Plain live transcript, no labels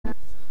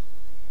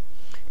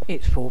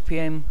It's 4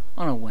 p.m.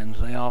 on a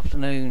Wednesday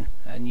afternoon,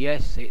 and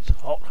yes, it's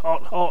hot,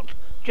 hot, hot,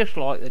 just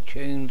like the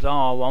tunes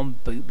are on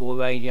Bootboy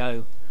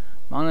Radio.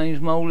 My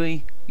name's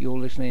Molly, you're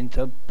listening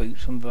to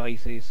Boots and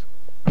Braces.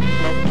 Work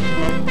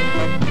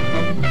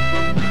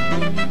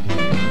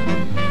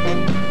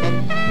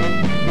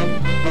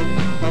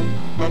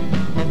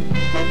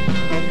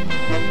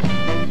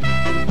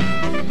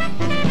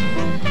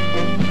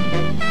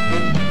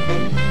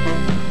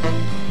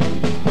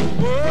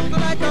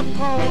like a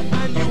cow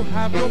and you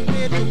have no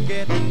pay to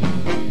get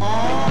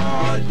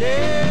all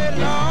day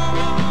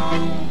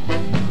long.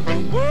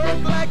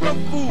 Work like a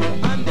fool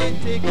and they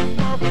take you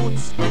for food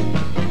school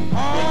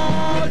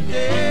all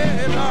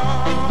day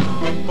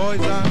long. Boys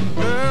and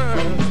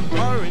girls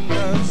are in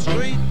the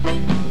street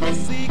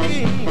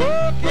seeking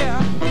work,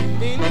 yeah,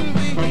 in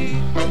the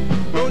heat.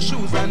 No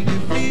shoes on their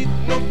feet,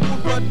 no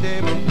food for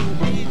them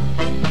to eat.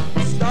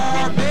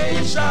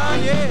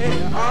 Starvation,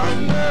 yeah,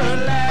 on the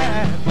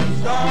land.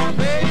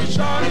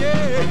 Starvation,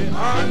 yeah,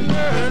 on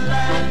the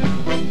land.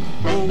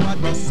 Oh, what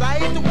a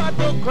sight, what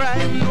a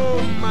crime,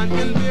 no man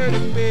can bear the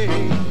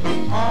pain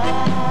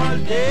all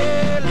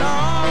day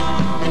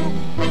long.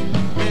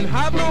 Men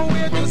have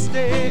nowhere to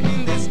stay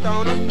in this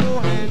town of no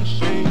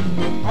handshake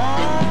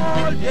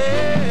all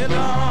day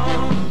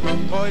long.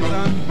 Boys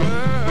and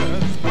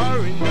girls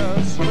are in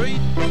the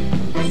street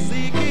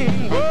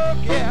seeking work,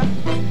 yeah,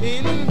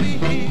 in the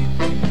heat.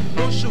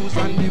 No shoes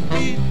on their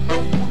feet,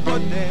 no food for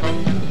them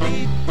to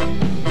eat.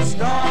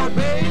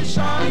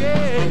 Starvation,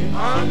 yeah,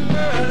 on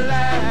the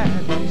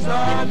land.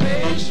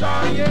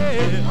 Starvation,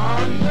 yeah,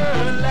 on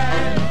the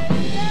land.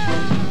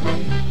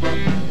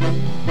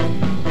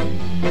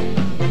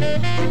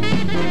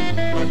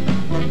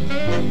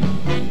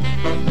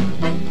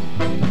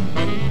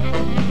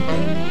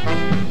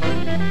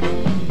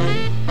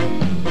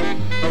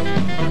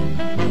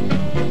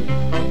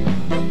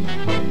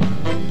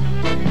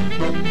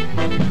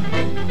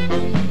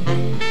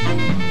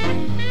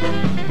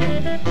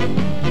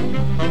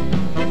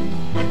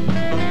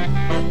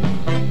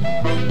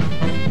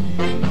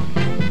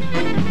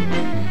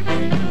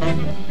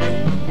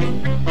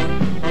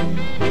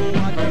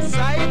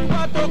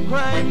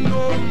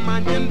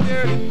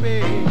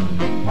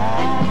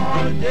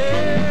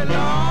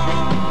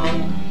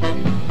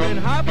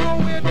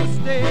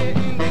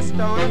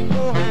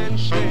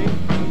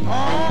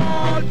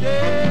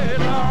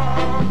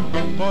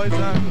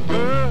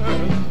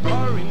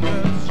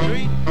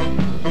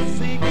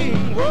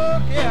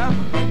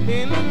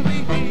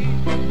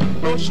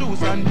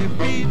 Shoes on their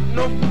feet,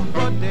 no food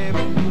for them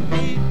to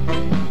eat.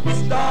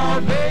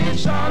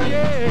 Starvation,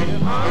 yeah,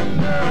 on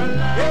the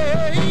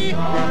land. Hey,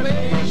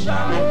 starvation,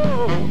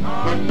 oh,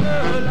 on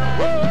the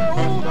land.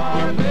 Oh,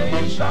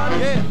 starvation,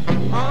 yeah,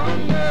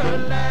 on the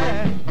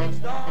land.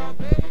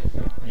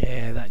 Starvation.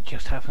 Yeah, that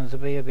just happens to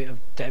be a bit of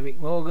Derek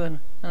Morgan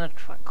and a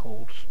track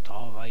called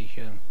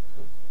Starvation.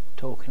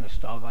 Talking of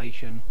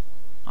starvation,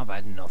 I've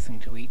had nothing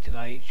to eat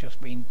today, it's just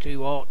been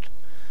too hot.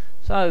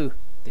 So,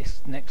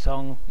 this next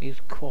song is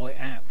quite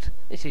apt.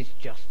 This is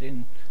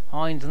Justin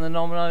Hines and the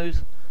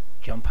Dominoes,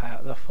 Jump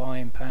Out of the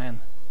Frying Pan.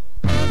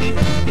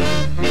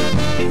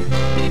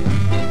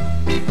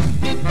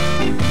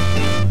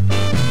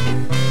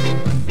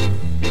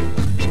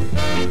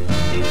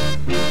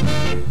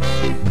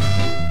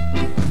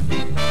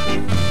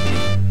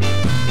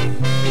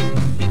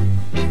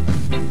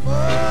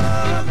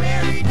 Oh,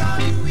 Mary,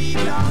 don't you weep,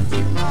 don't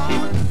you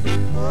mourn.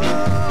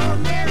 Oh,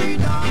 Mary,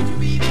 don't you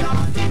weep,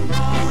 don't you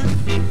mourn.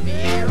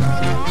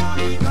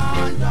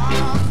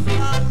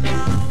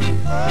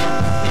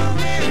 Oh,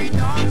 Mary,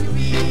 don't you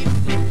weep.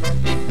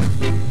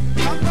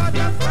 Jump out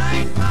the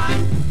frying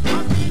pan,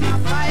 jump in a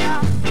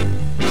fire.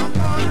 Jump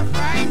on the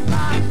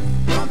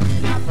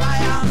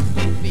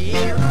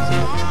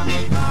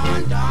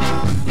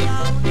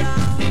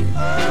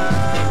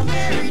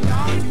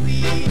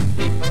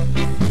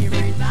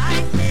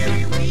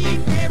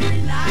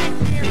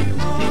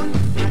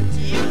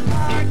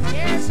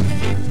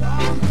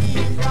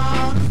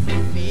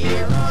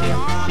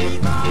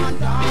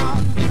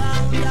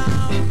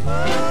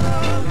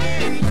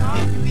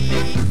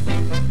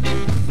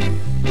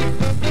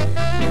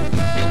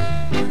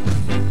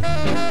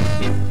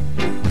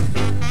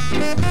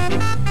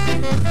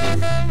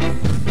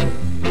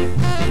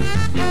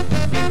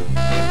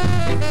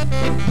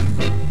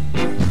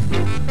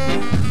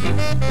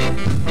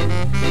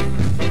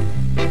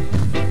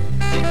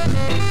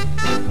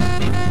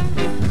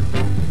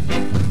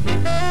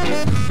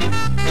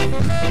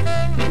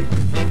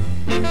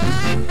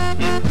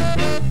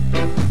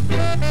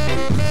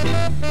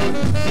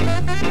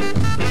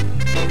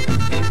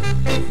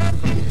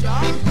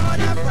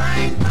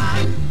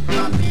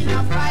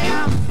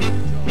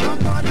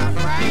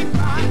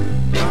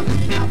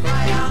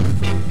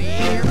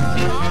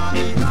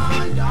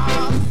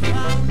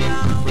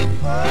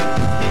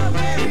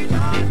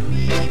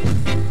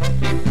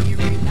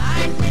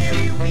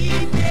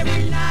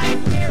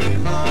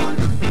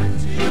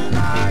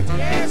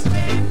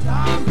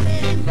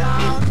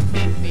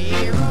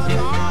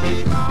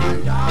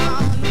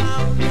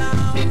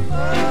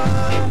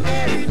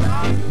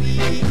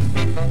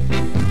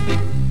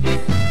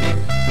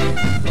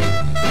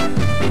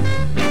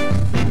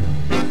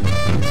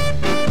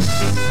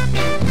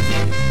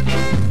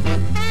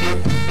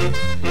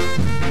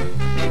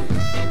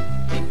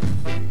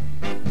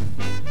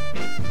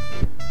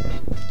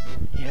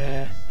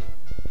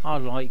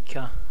like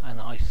a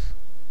nice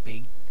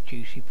big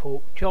juicy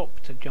pork chop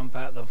to jump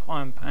out of the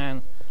frying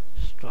pan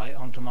straight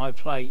onto my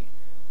plate,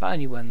 but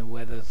only when the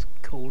weather's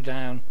cooled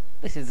down.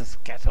 This is the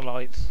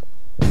Scatterlights.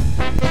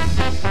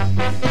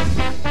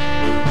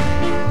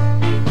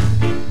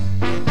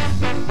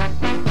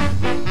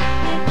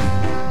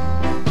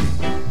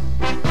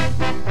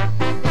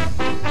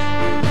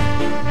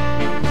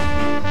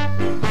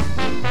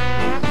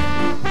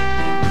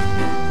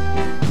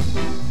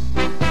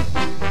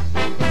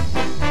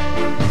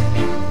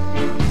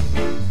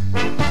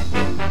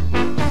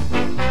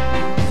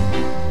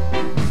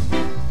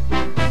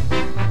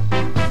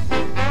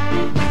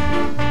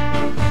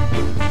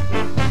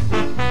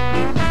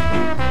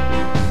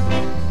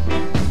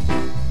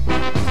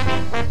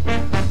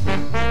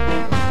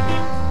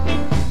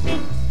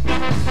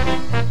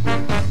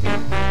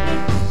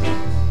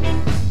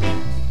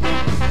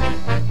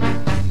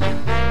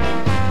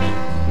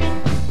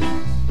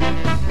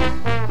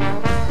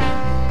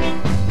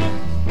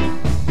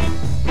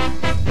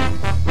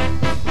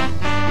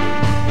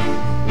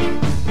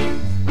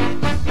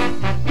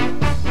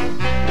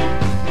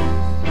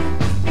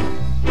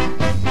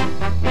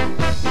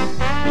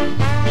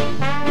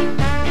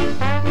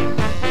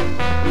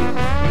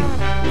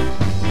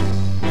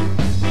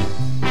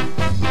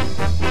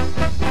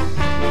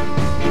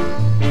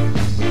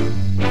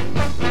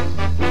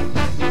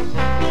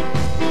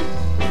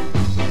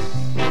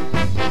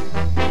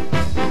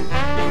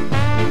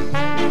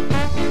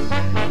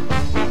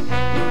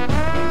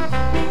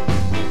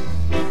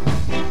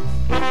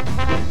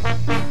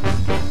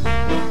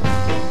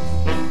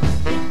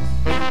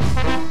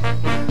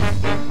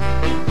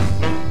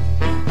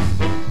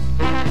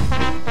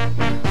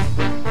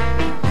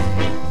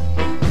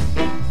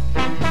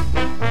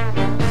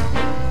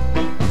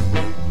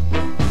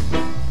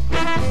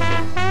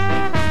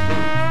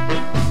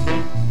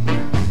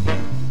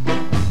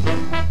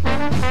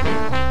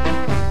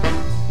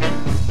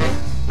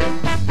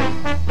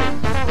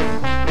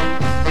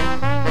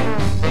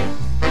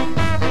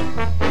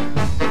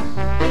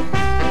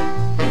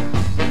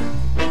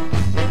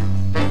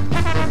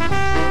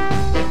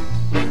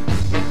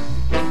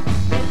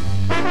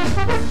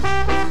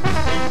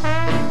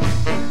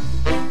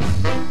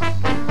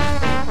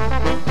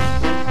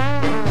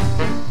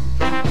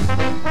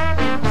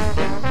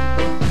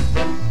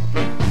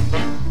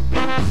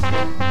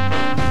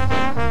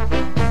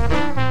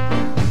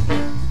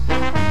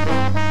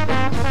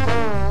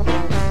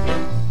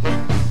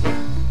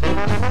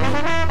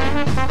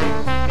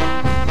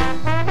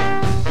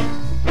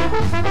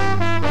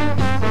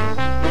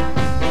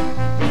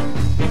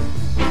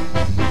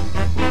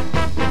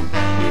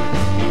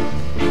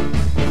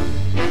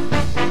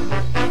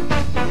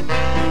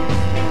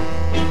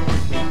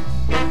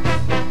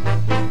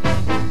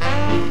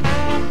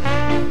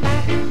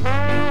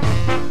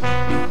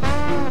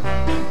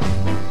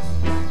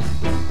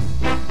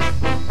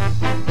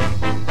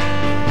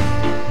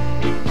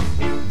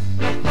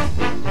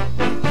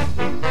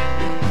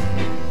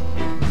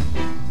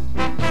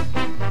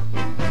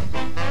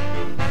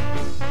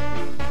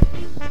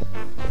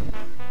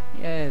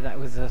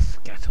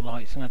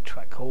 And a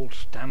track called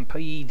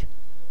Stampede.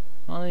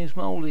 My name's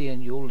Moldy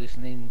and you're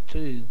listening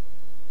to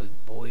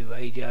Boot Boy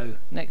Radio.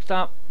 Next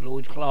up,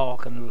 Lloyd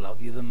Clark and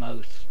Love You the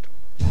Most.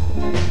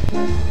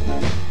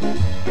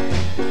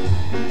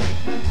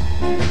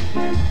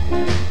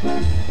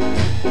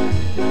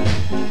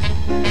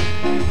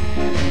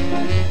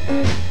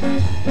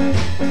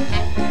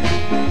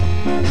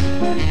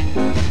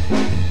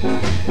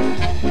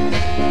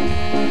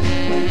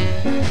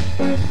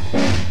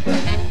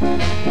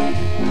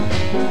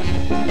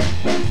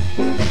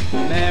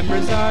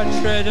 Memories are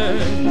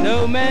treasure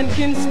no man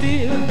can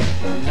steal.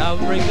 Love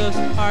brings us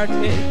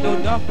heartache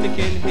no doctor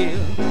can heal.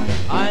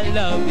 I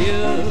love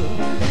you,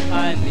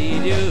 I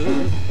need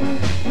you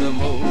the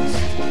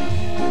most.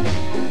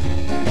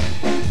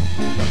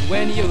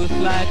 When youth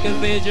like a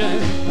vision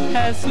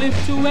has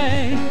slipped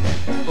away,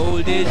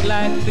 old age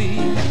like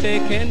thief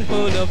taken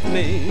hold of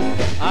me.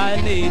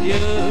 I need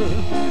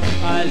you,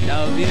 I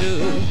love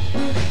you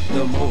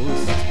the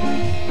most.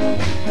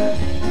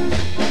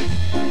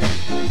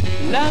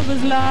 Love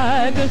is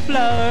like a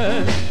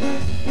flower,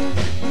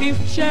 if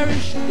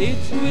cherished it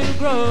will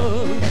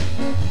grow.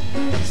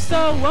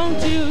 So won't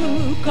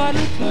you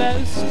cuddle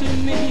close to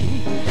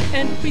me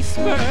and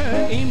whisper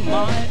in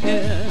my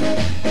ear.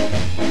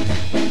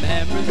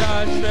 Memories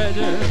are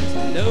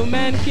treasures no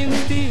man can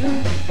steal.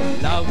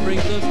 Love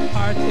brings us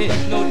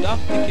heartache no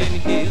doctor can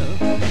heal.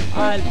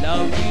 I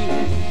love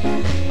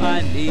you,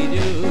 I need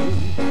you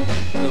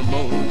the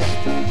most.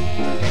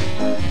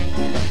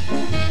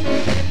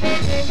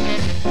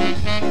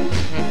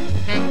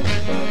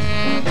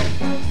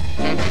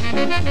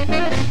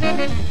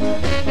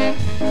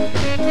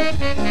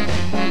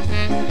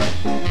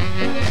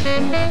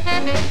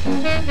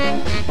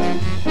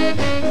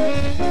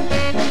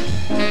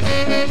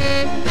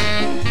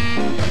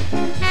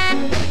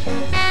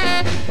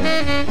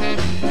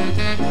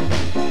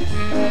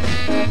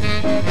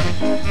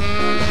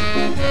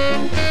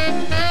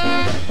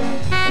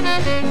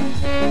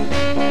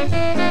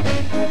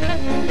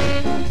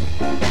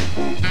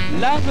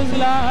 is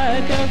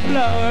like a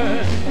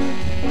flower.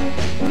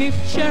 If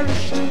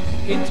cherished,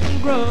 it will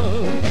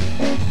grow.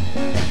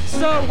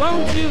 So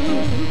won't you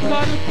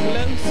cuddle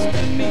close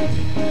to me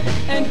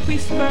and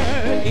whisper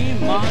in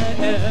my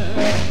ear?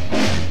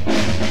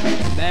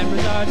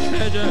 Memories are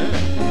treasure,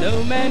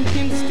 no man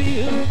can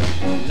steal.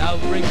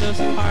 Love brings us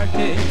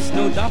heartaches,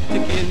 no doctor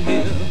can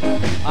heal.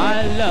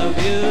 I love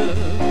you,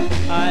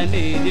 I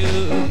need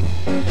you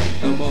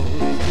the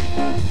most.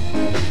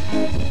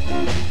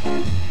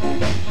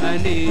 I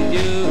need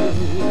you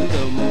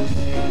the most.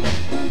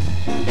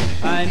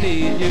 I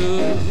need you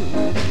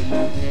the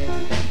most.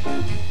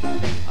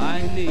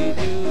 I need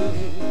you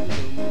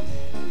the most.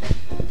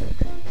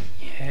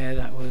 Yeah,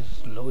 that was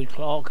Lloyd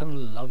Clark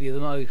and Love You the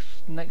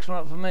Most. Next one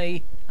up for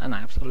me, an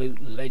absolute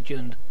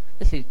legend.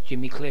 This is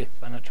Jimmy Cliff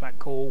and a track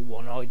called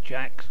One-Eyed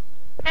Jacks.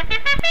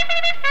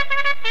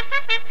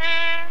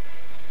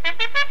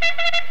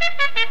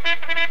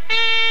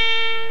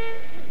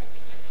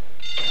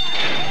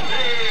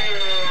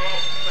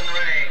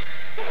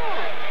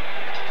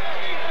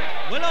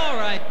 Well,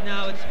 alright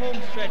now, it's home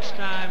stretch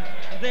time.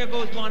 There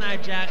goes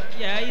One-Eyed Jack.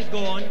 Yeah, he's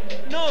gone.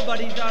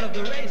 Nobody's out of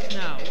the race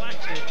now. Watch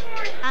it.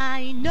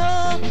 I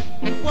know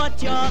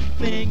what you're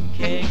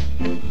thinking,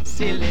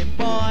 silly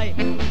boy,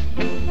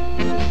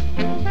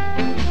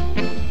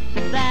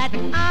 that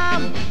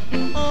I'm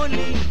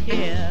only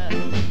here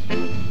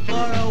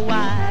for a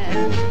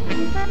while.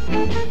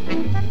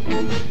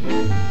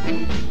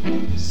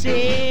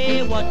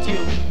 Say what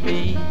you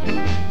mean,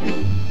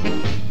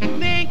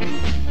 think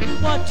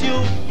what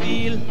you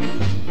feel,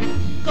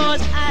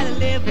 'cause I'll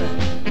live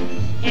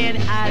and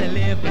I'll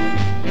live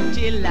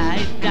till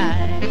I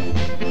die.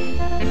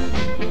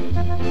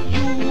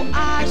 You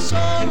are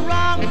so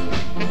wrong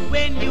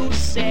when you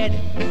said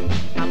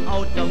I'm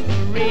out of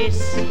the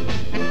race,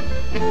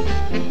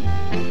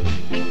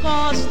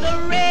 because the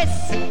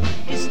race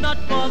is not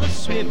for the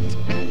swift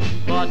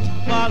but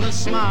for the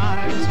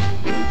smart.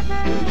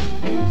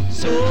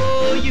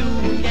 So you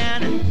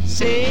can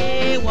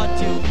say what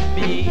you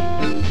mean,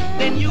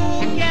 then you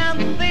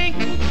can think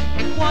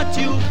what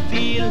you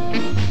feel,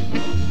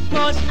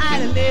 'cause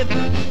I live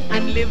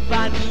and live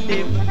and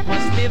live,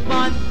 must live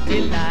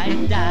until I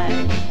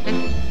die.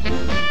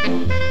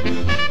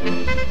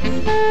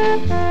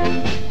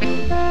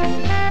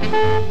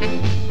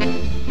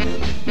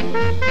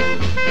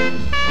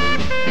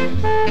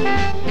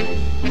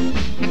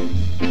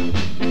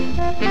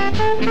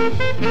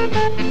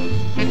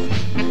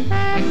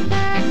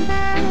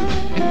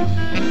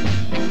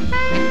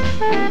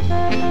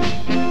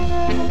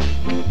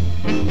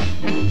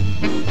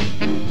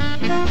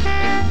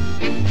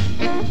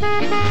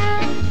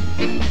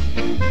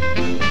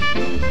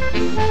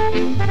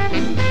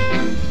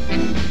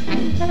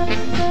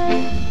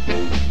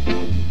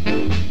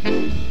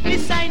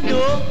 This I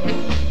know,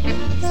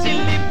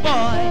 silly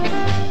boy,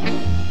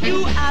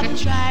 you have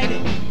tried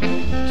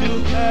to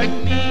hurt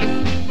me,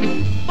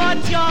 but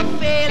you're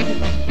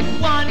failed,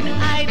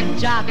 one-eyed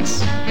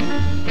jacks,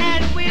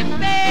 and will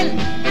fail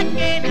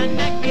again and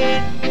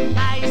again.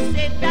 I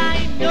said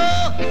I know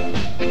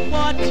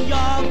what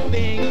you're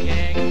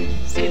thinking,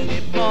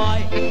 silly boy,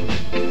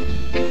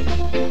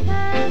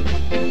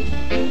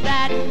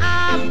 that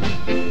I'm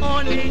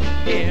only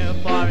here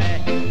for a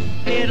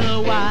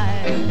little while.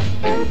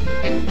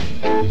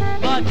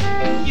 But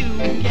you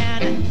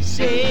can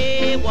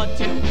say what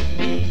you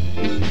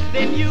mean,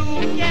 then you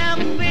can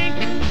think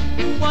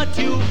what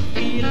you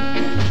feel,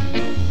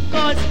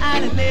 'cause I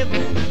live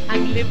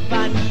and live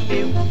and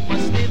live,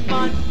 must live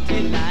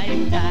until I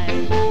die.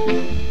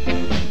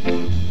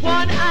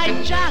 One-eyed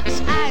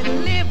jacks, I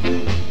live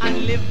and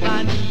live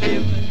and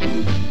live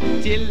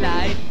till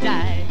I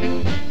die.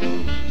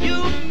 You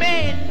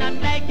may not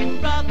like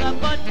it, brother,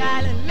 but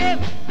I'll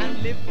live and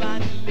live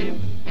and live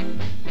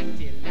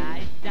till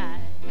I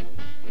die.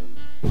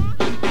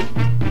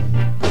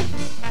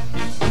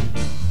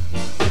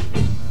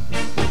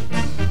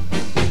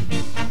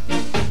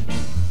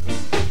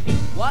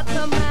 What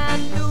a man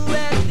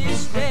doeth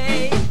this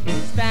day,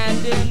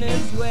 stand in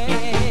his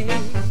way.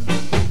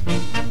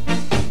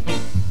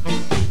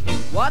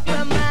 What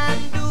a man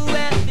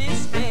doeth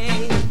this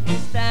day,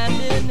 stand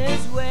in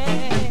his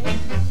way.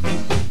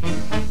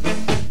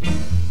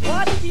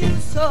 What you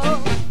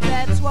sow,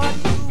 that's what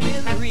you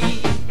will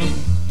reap.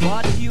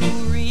 What you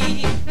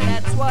reap,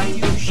 that's what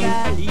you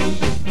shall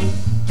eat.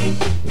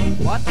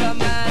 What a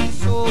man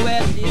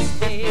soweth this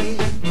day,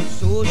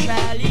 so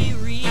shall he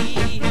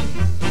reap.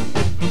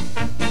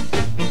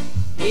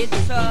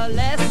 It's a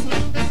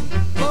lesson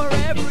for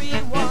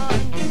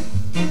everyone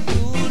to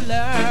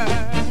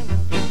learn.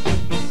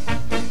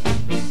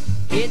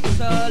 It's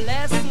a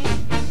lesson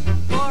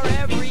for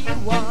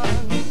everyone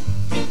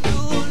to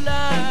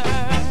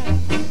learn.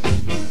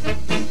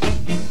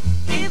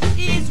 If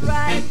he's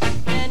right,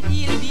 then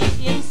he'll be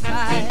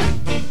inside.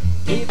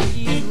 If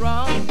he's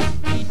wrong,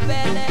 he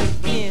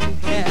dwelleth in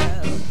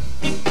hell.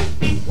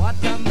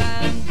 What a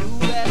man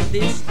doeth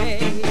this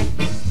day,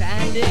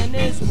 stand in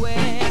his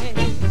way.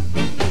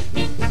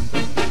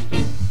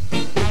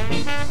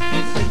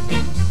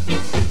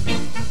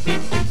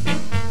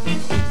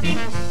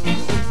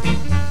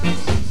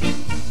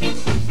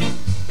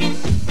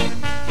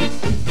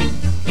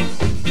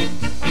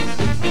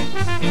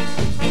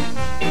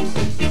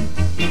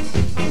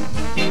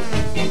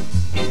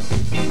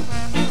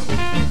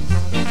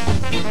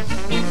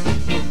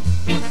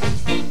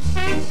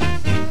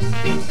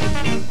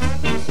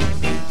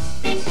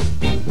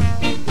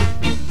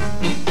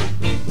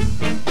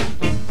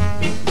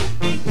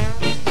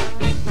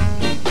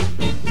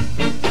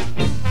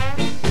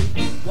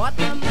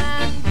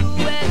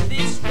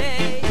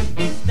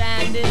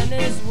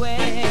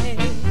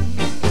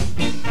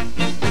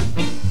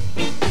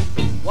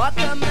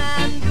 What a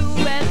man do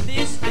when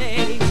this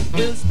day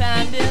will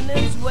stand in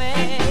his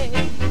way.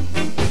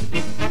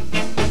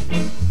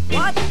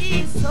 What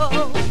he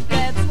sows,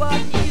 that's what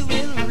he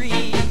will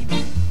reap.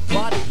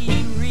 What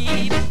he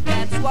reaps,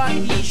 that's what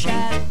he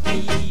shall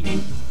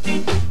keep.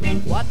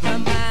 What a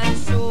man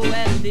sow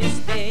when this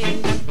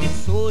day,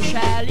 so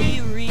shall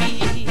he reap.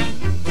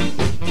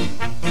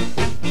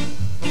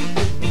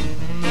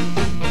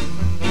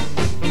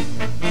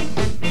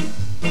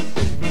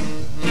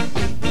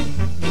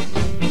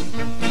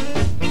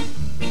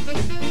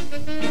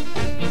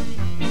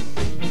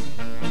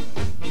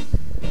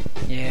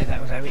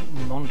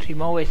 Monty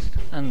Morris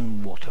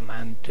and What a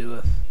Man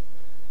Doeth.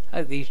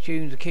 Hope these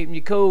tunes are keeping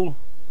you cool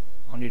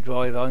on your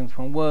drive home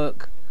from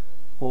work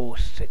or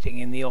sitting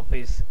in the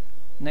office.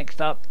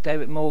 Next up,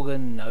 David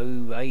Morgan, No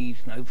Raise,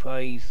 No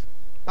Praise.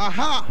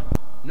 Aha!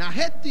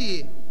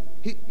 Naheti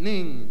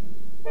Hickning.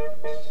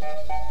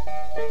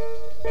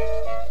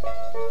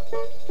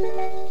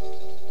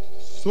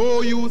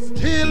 So you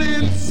still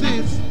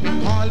insist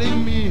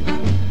calling me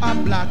a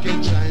black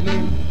and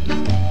Chinese?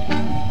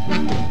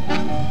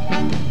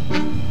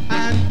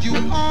 And you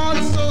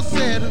also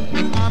said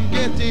I'm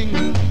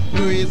getting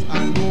praise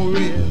and no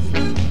raise.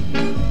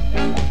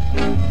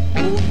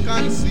 Don't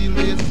conceal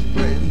this,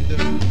 friend.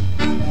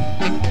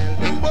 Tell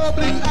the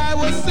public I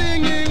was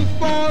singing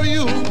for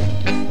you,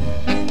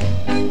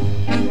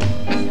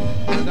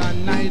 and I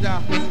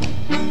neither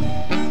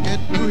get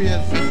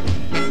praise,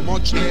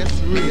 much less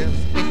raise.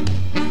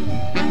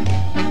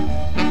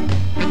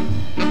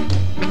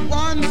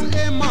 Once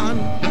a man,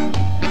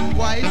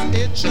 twice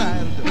a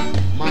child,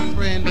 my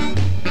friend.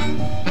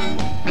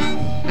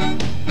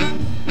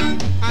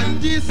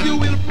 And this you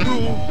will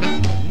prove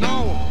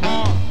now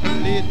or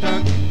later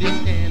in the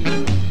end.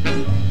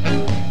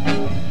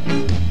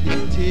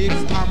 It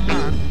takes a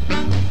man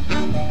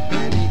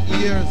many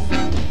years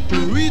to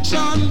reach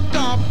on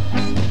top,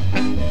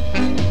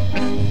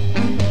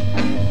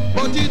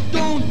 but it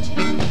don't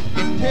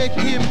take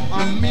him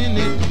a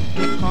minute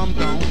to come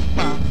down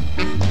back.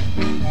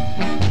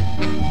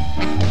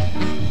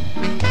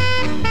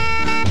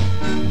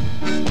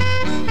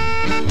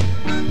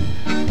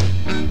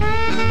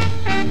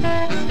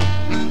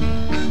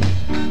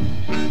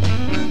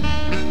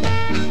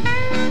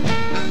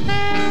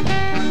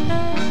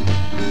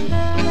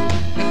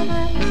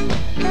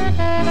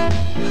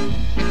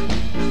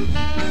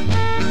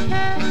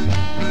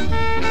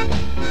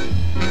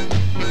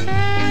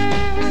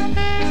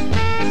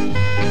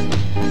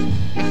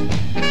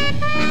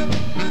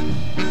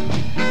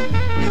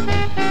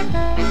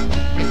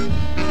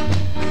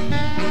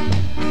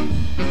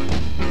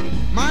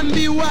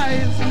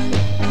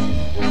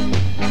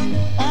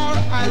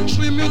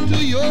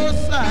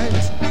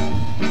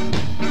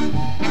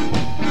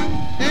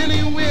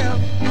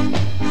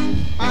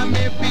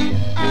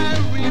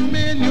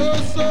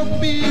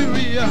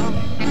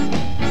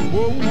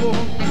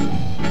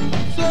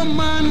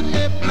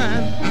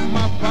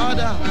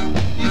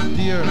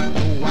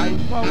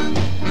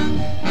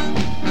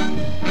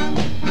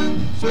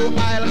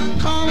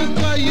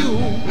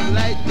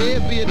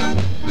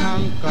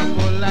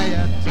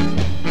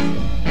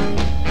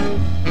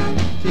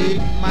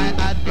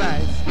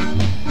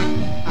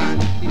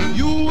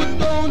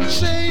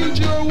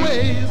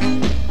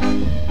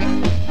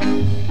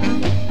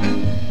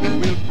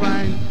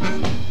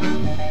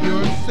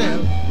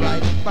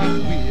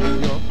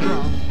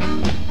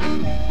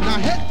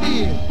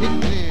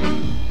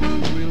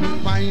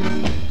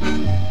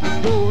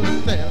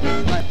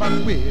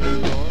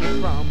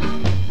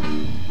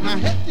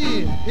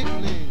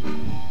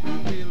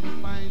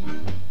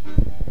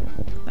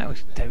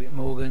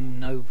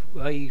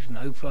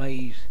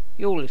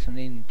 You're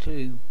listening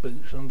to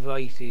Boots and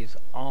Braces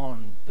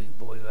on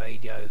Bootboy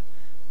Radio.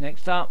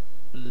 Next up,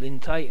 Lynn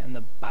Tate and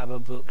the Baba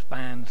Brooks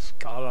Band,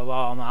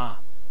 Scalarama.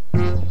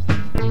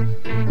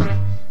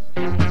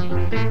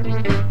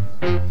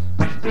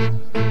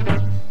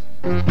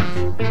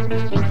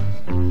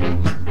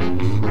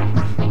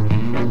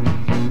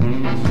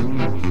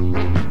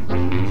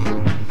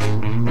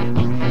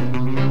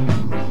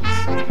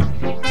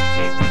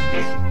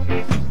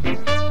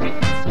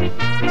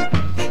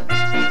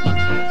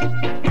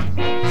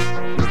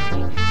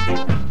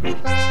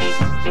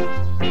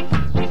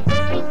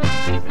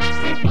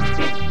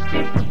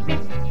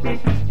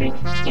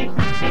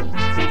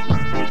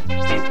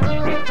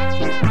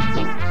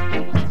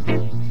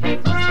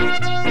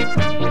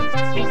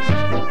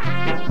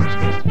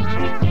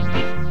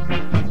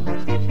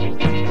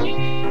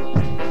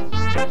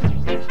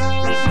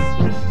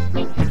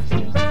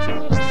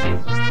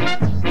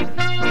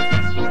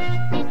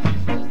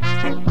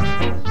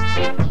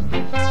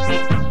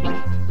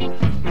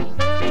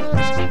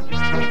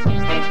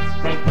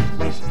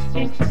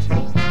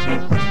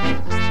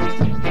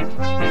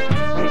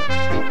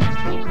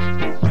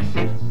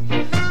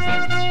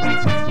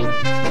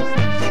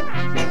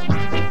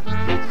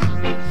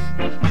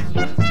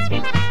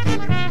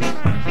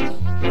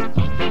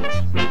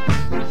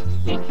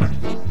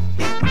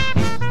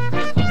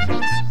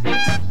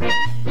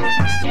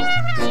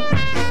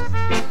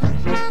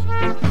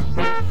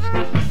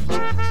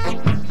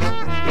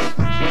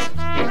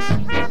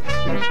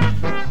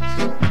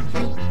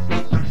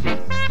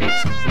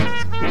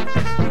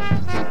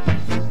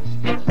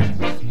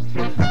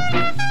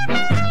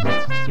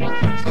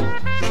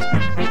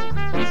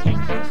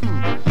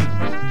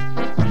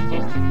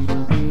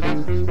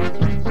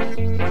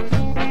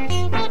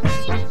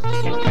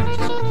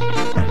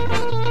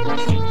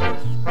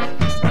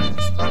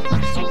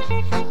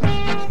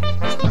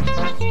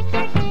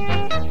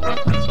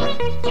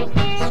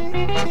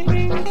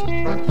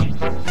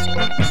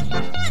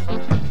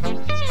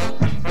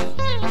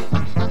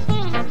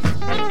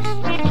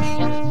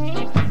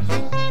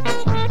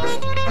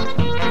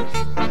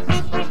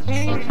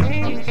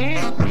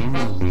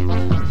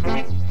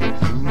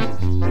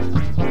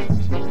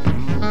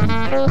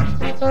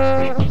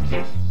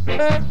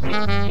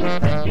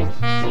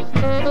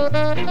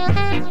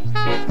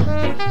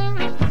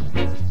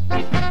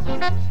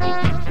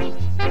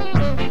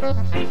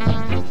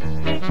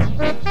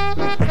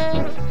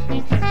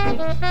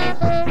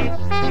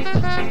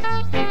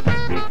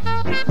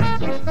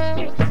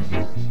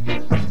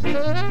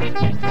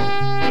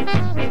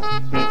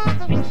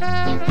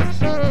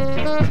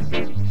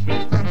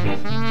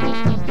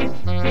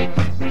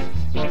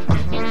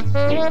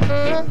 Yeah,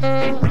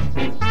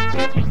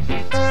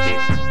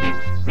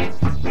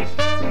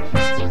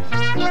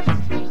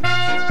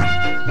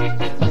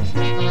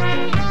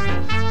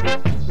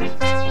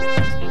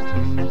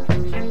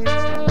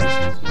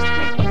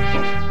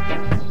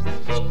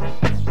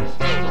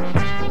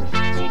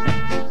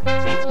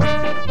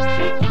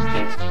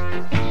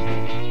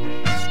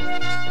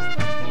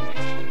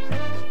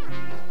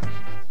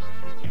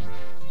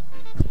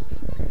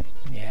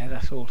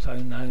 that's also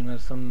known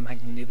as the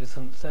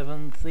Magnificent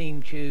Seven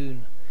theme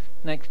tune.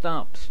 Next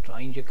up,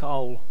 Stranger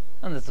Cole,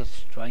 and there's a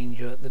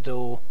stranger at the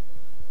door.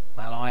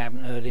 Well, I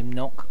haven't heard him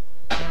knock.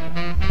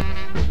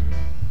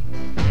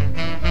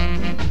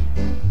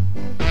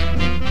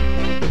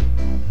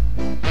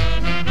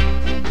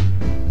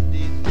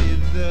 This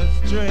is the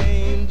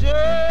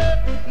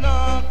stranger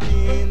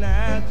knocking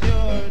at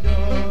your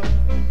door.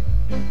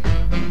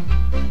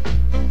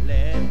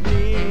 Let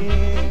me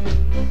in.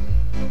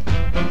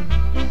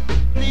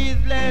 Please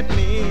let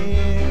me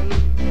in.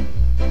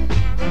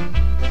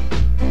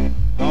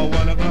 I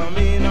wanna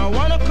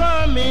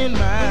come in,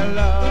 my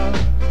love.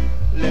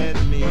 Let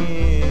me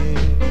in.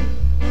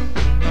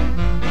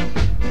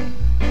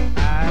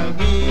 I'll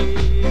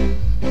give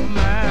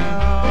my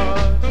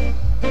heart to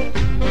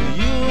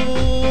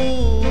you.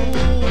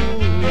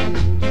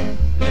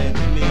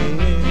 Let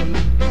me in.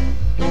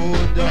 Oh,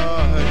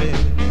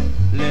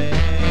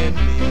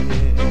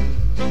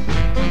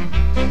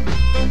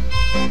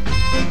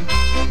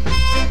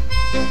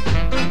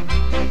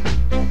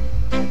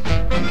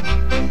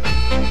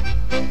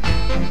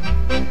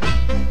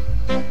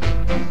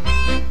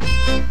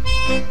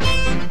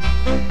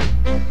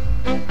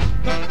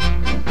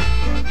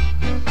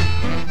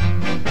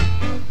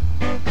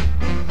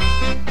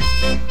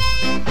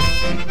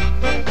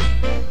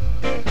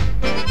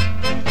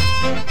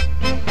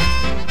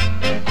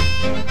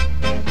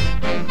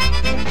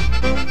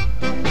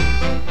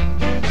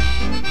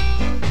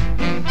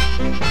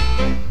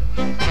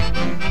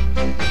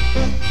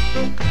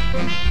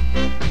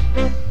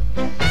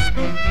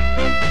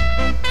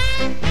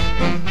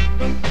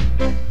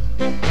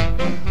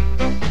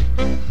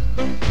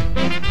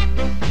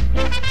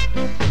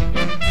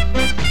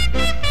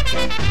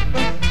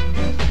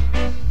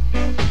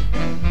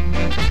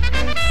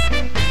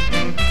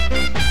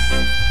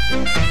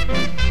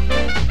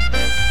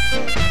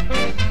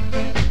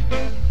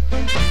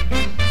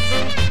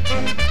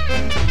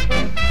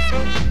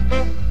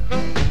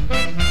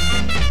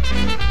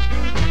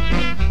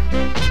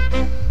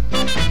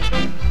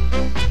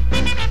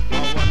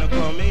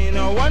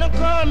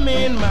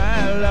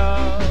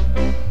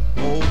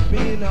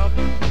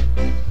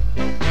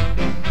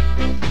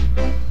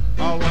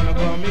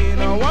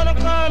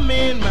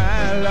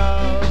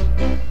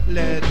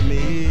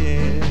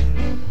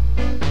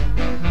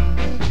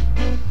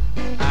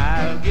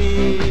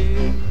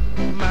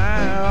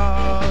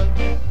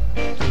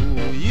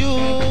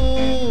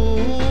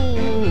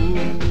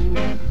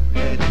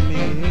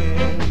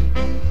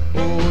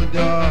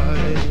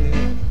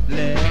 darling,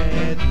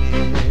 let me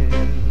in.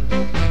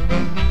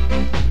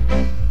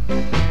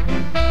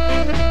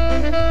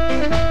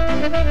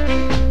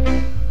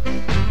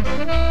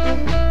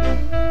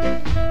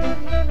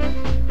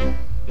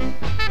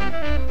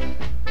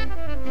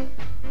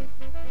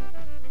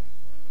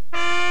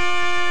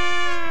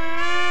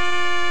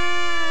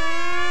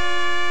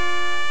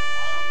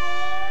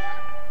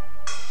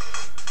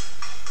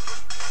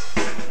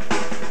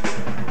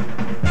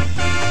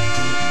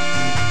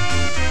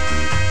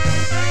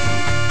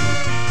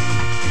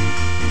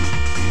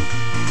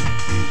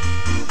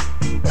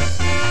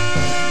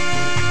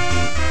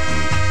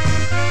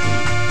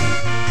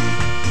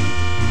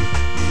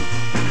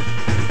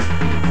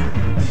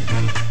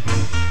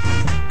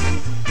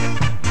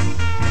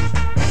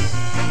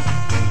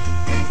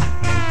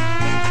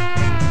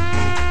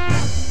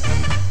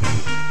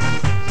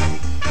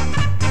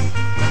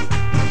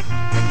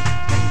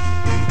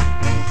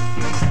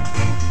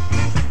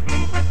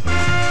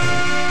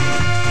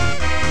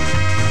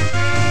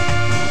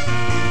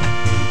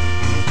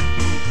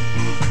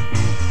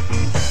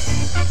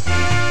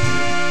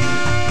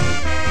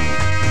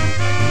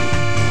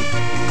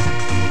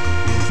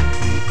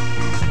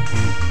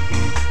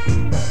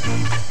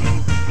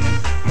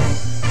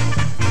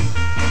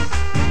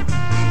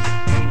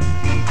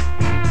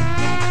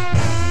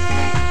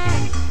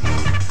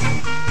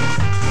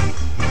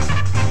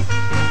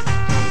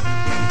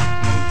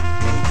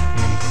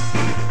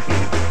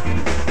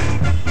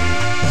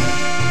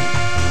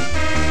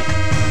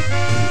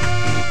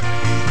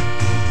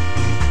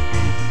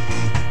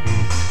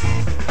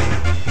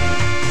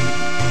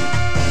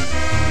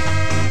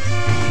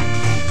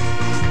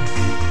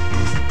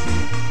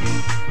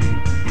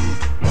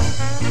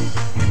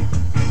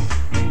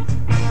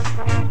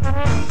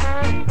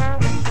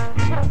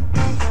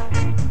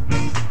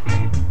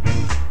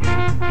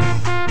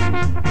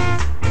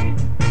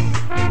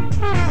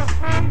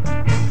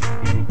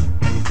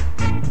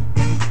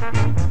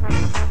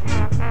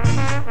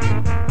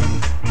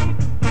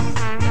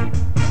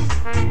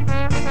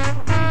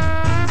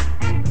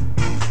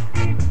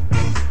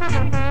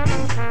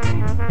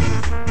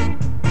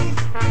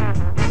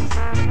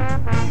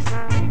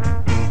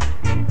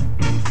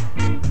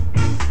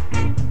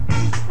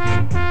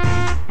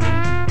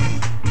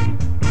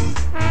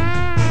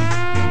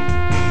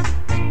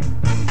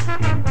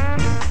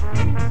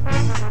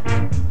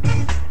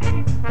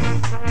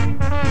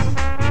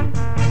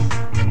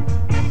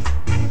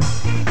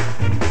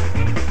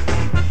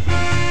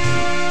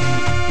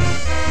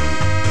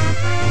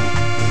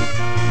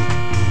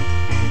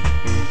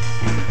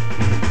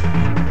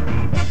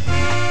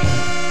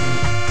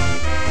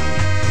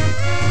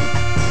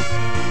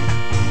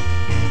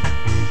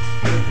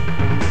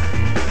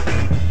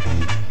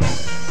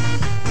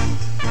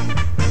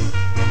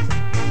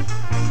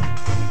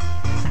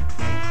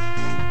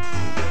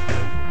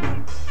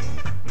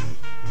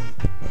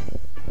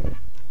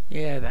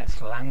 Yeah, that's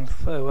Lamb's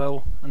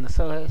Farewell and the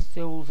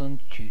Celestials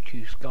and Choo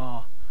Choo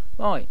Scar.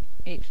 Right,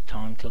 it's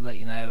time to let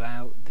you know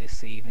about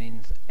this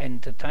evening's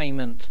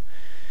entertainment.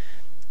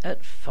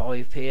 At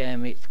 5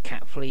 p.m. it's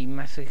Cat Flea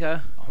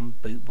Massacre on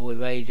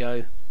Bootboy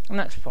Radio, and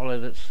that's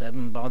followed at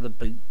 7 by the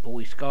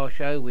Bootboy Scar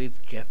Show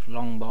with Jeff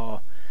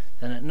Longbar.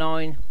 Then at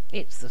 9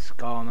 it's the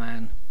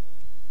Scarman.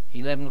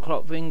 11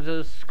 o'clock brings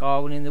us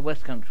Scarwin in the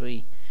West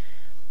Country,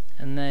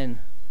 and then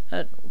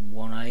at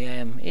 1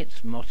 a.m.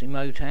 it's Mossy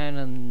Motown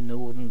and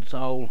Northern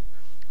Soul,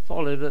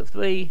 followed at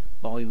 3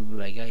 by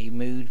Reggae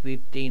Mood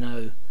with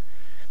Dino.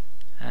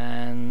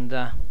 And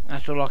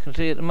that's all I can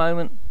see at the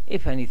moment.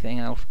 If anything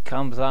else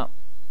comes up,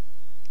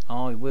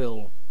 I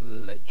will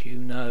let you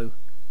know.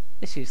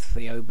 This is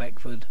Theo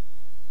Beckford.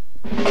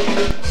 1,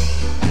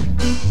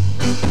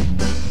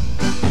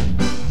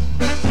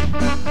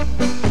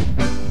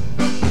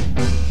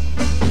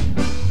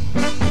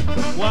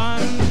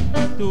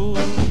 2,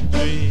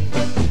 3,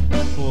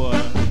 4.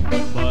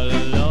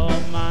 Follow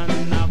man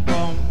a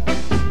come.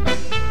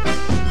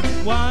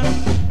 1,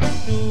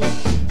 2,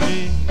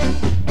 3,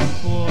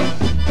 4.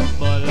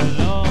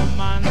 Follow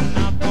man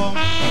a come.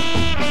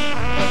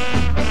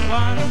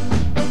 1,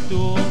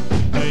 2,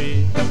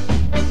 3,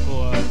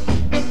 4.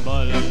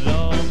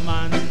 Follow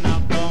man a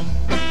come.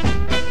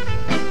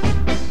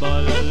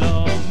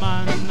 Follow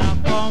man a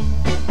come.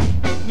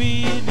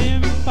 With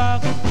him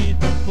pocket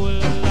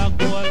full of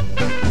gold.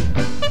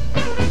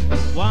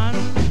 1,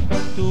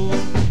 2,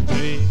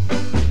 3,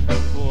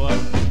 4.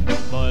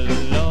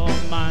 Follow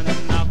man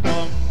a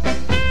come.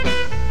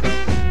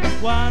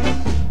 1,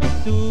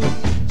 2,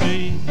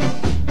 3,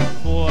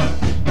 4.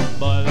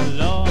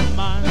 Follow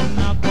man a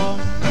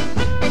come.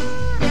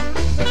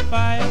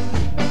 5,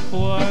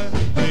 4,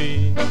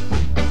 3,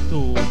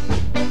 2.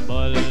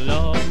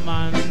 Follow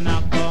man a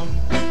come.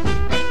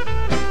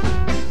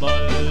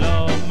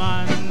 Follow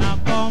man a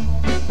come.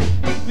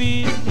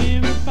 With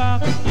him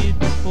pocket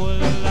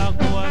full of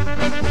gold.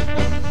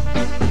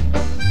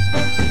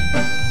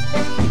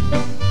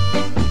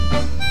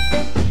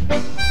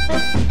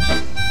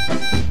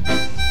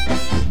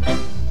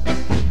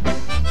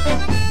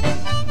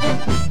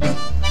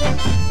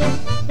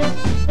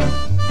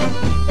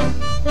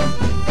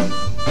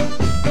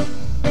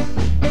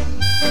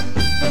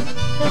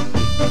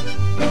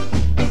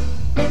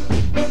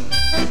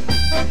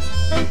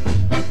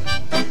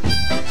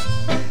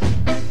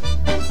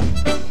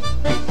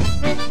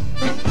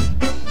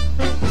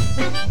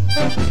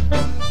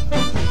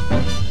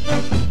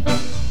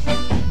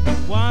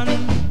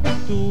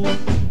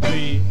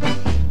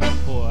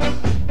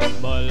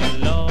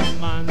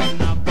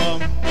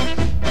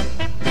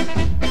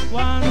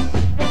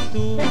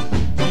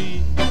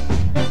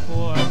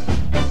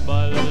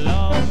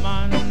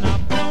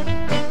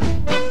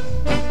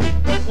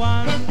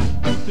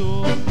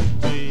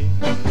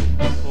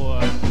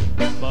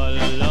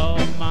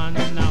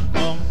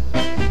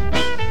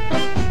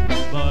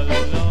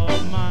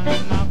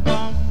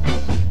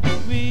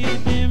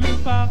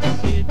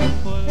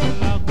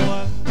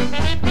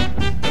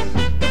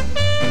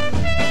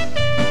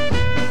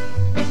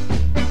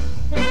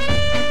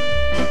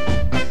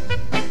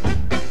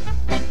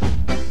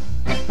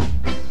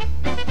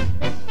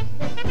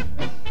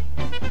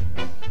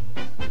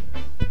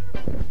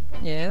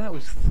 Yeah, that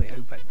was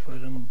Theo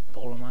Beckford and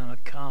Bollerman a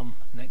Come.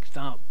 Next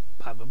up,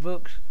 Papa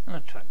Brooks and a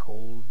track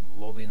called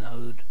Robin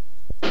Hood.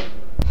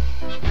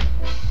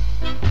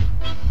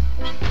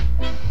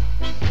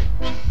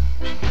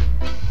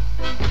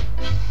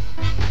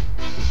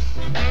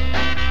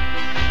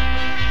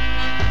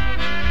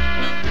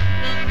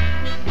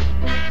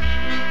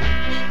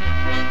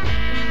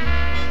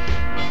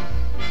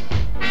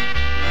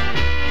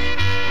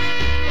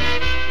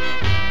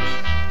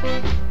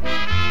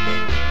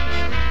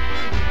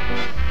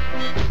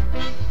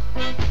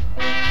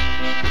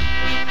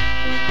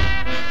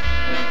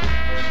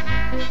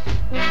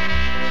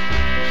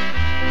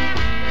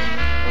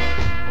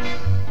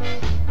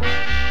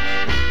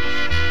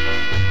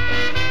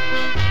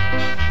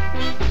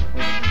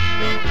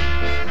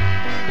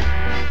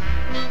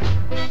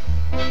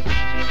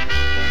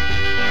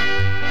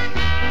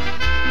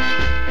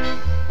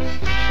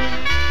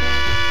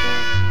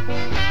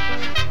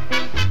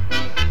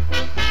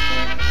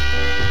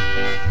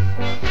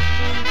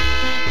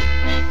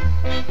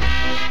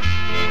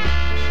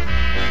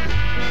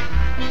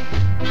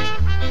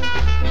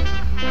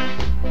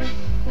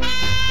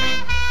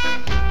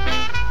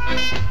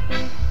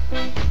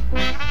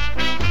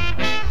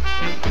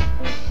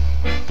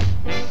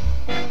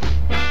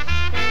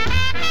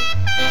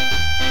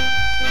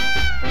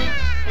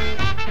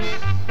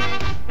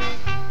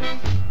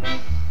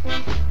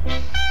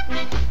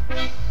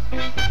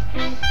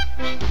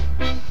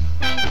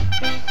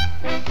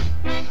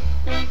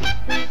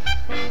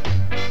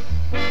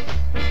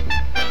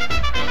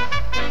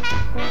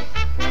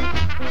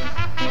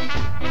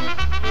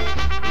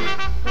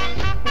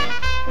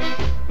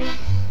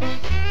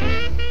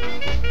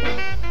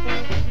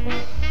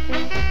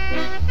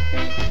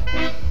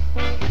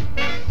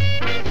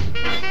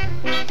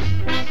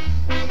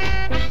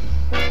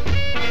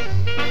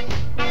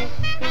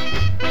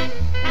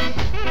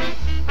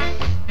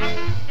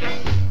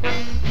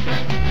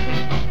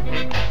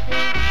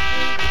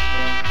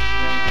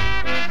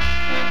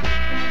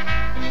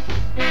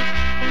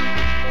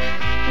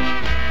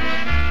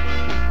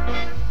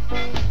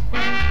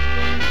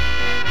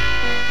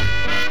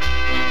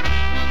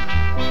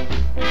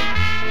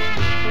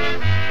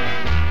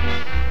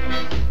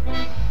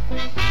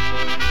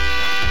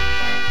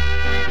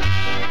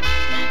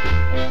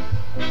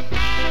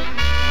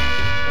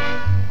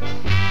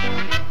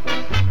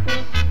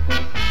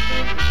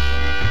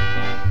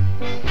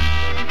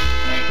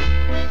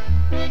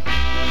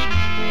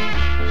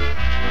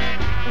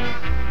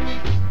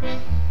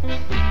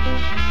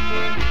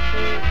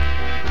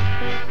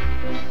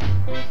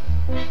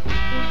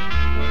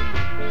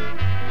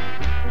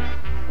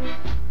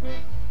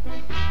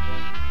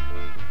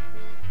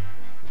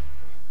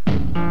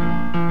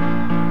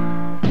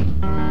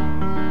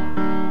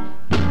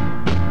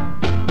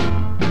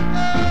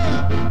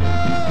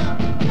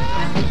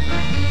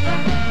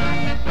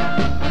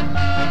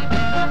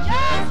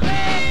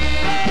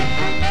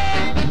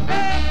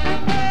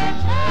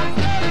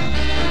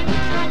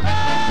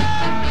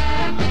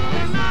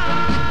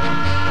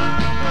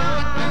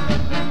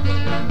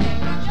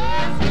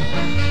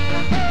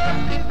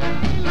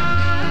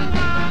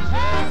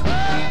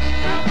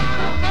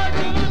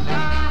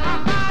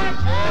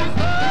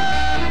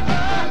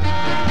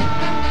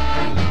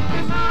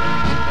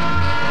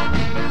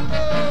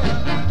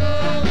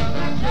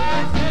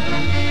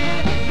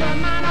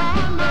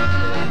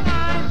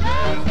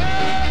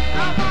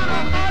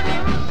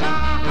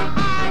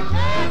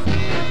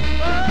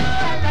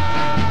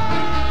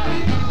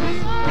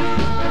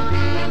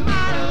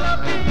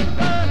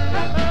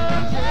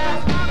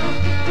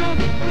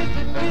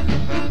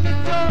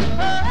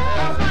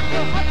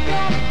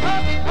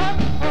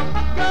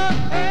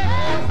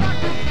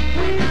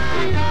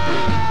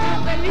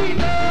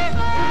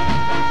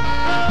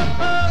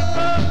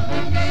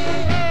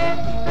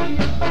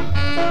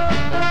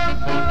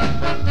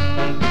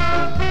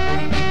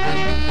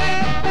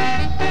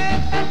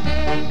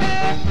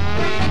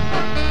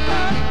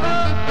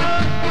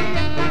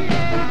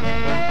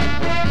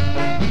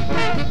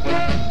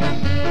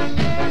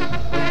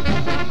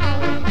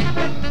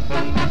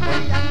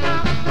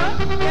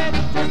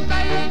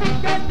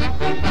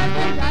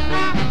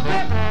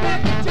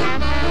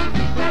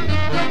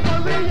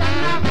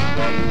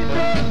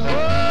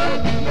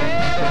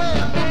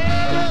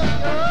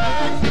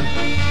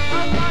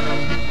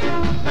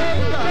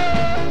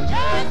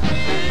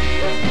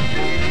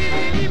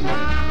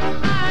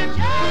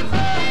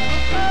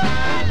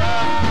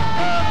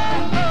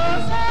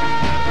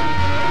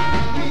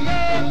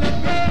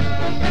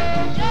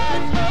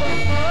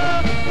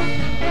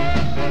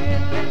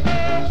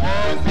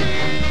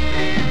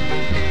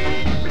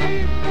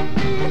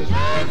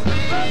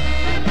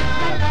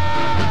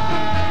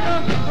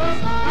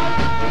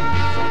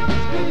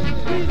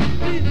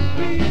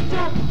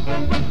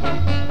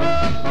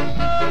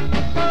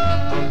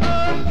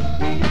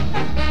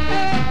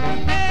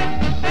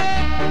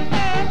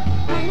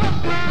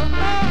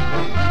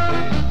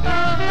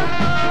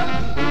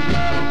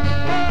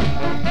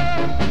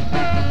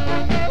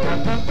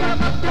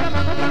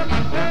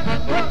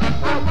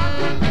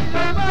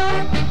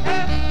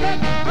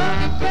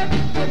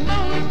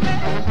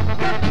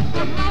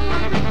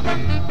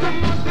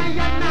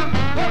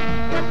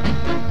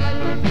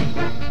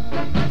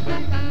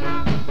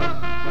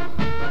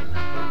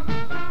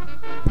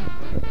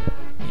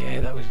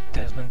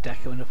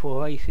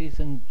 for Aces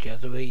and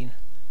Jezerine.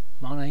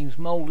 My name's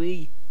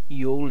Moldy.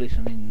 You're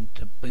listening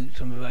to Boots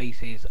and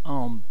Races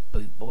on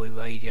Bootboy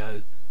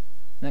Radio.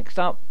 Next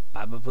up,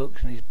 Baba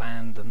Brooks and his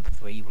band and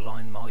Three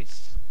Blind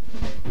Mice.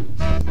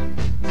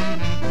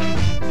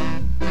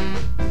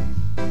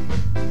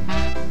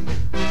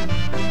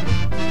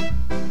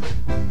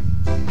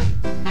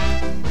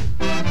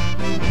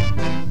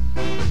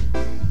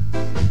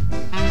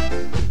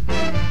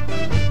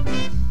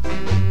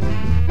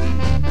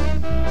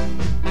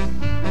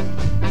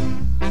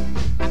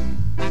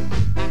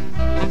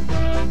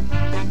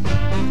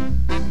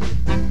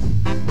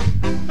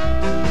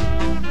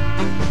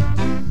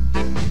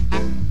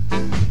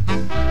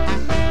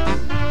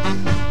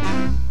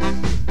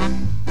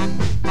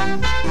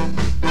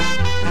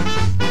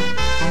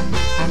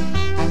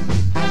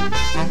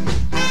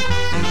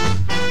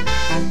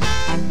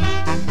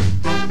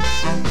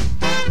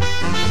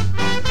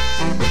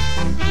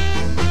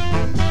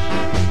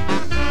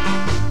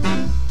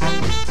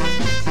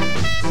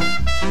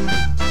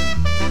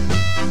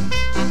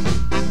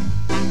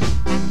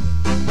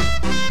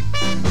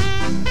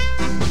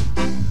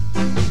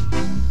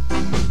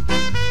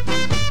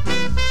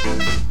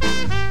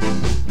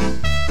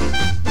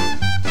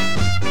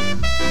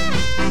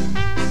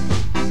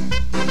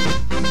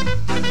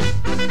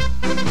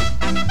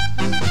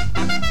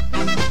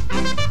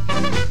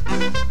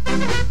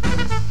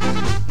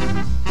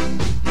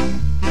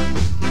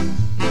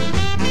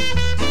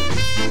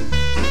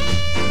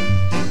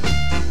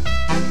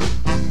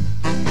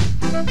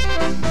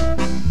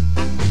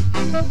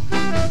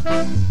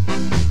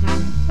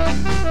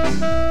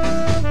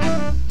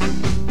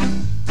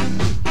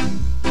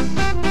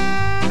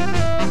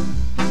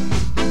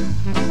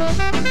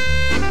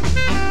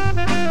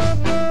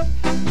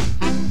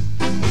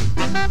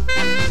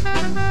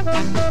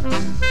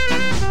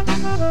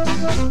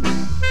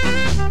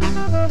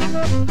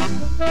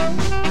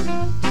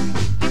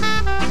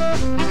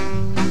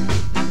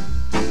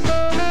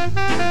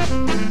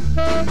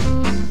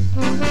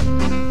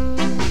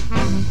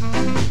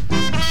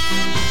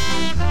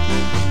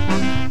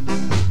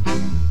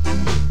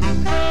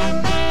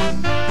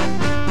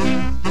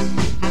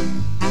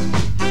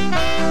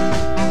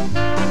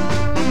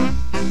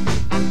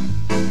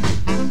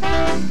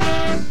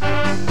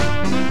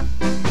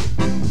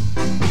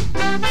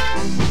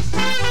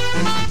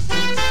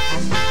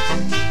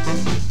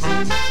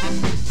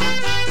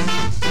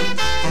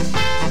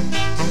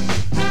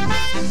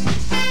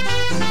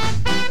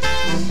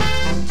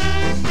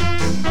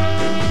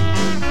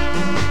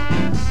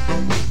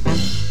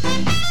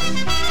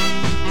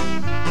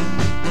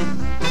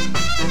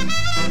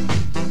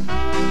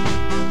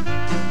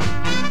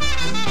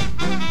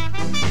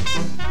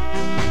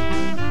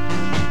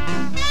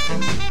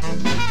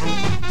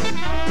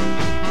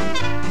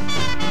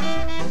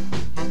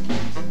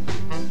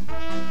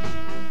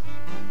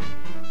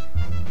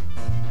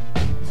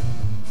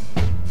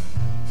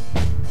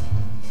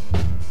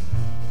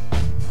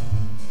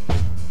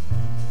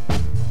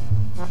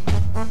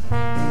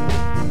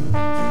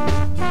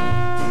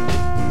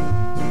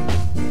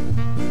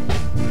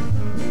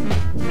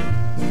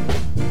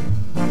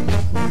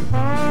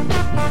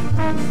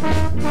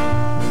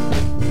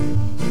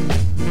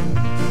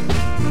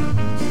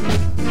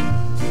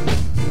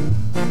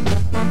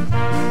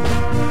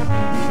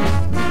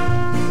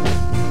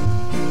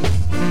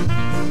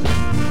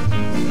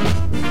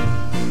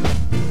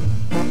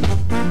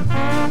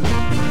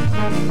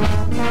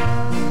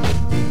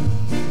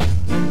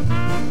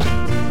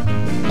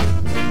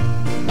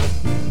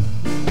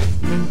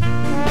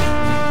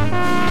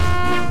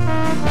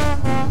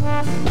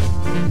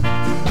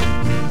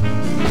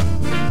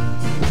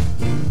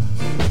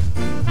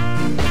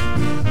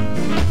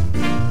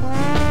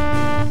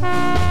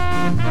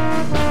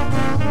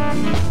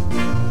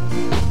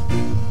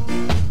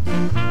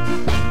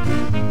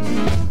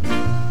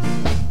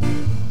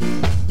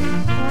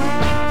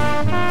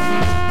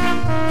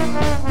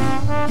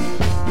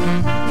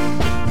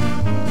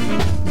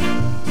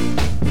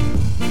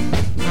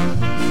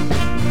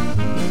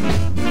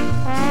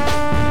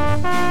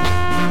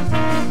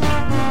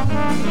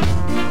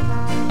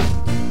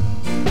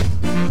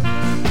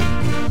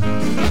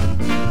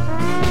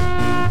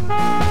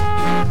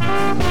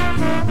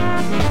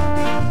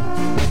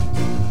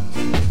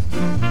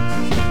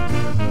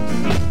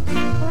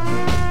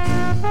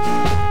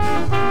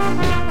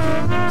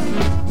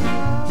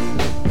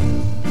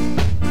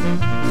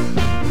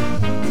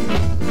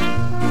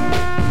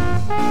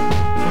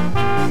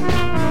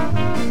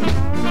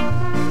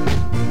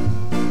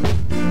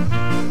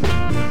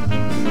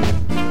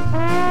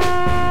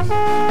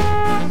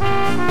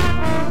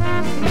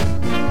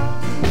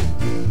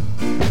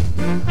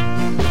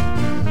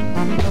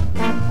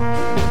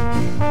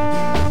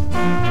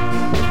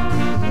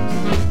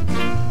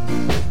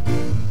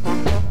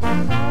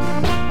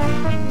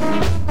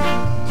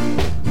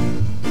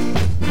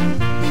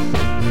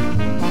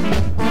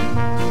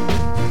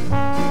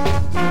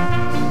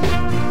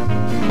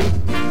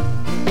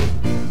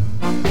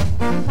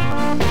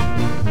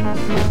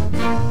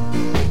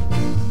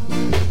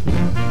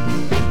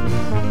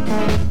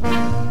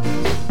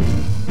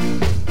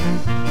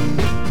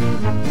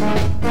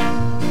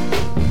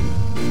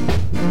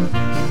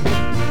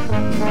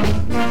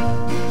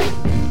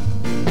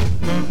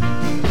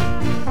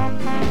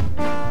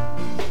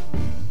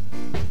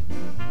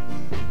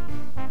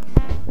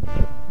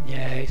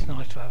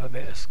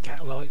 of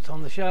Scatlights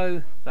on the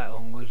show. That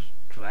one was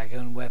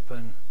Dragon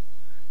Weapon.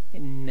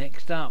 And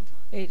next up,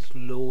 it's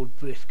Lord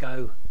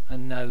Briscoe,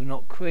 and no,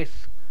 not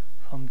Chris,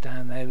 from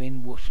down there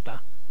in Worcester.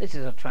 This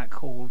is a track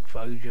called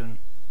Trojan.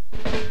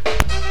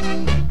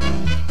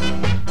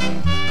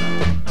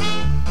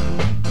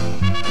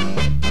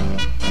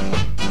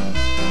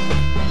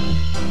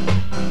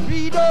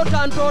 Read out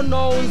and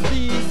pronounce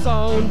the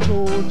sound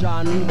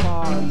Trojan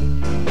for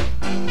me.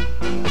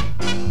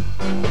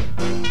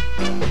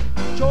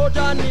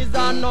 Trojan is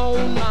a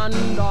noun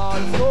and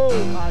also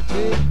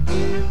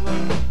adjective.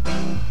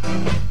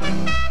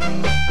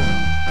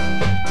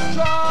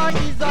 Troy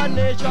is a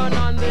nation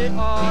and they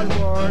all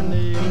were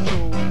named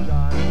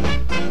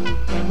Trojan.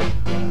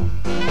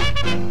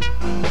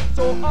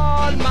 So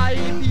all my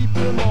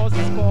people must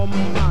come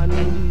and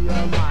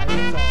hear my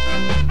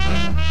song.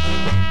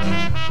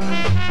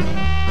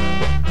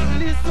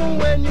 Listen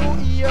when you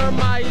hear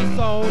my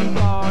sound,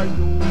 for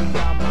you a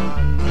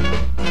man.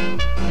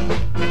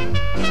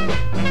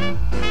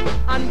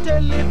 And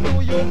tell it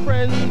to your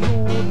friends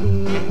who do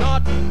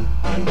not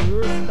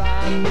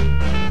understand.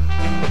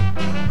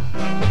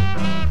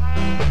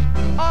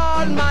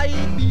 All my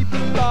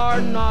people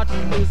are not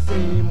the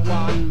same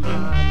one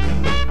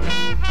man.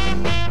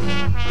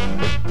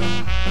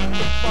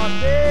 But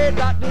they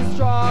that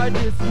destroy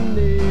this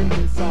name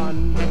is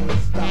understand.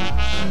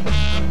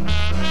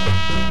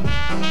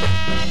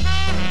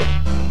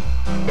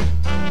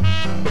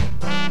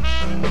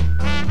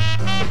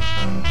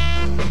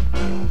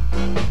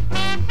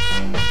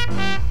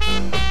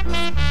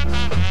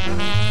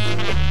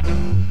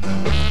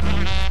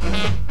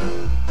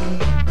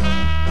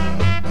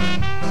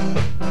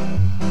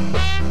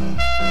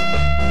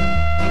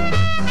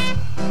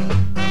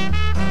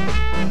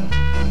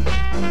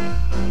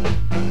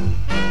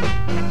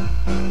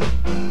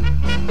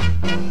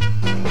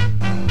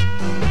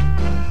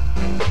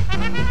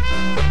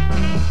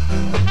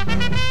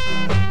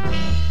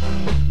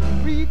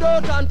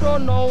 And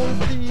pronounce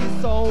the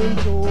sound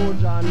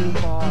Trojan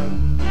for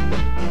me.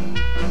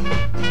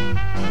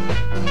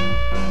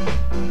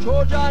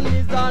 Trojan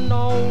is a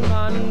noun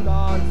and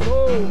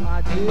also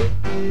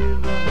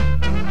adjective.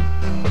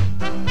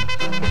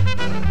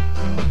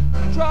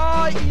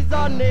 Troy is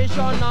a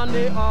nation and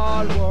they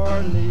all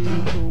were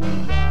named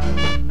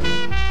Trojan.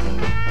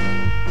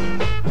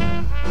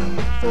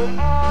 So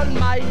all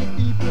my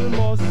people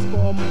must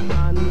come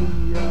and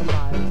hear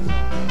my song.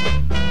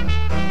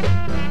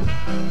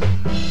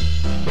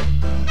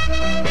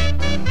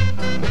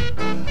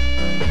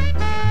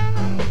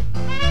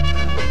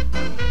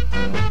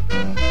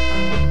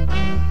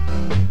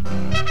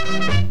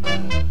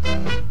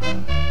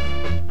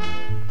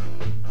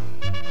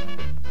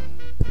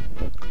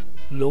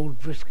 Lord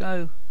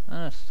Briscoe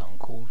and a song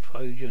called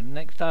Trojan.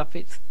 Next up,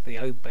 it's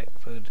Theo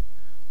Beckford.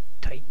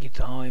 Take your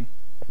time.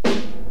 Take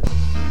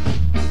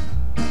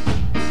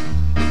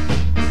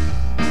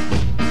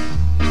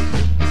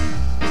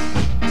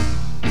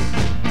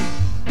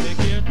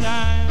your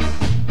time,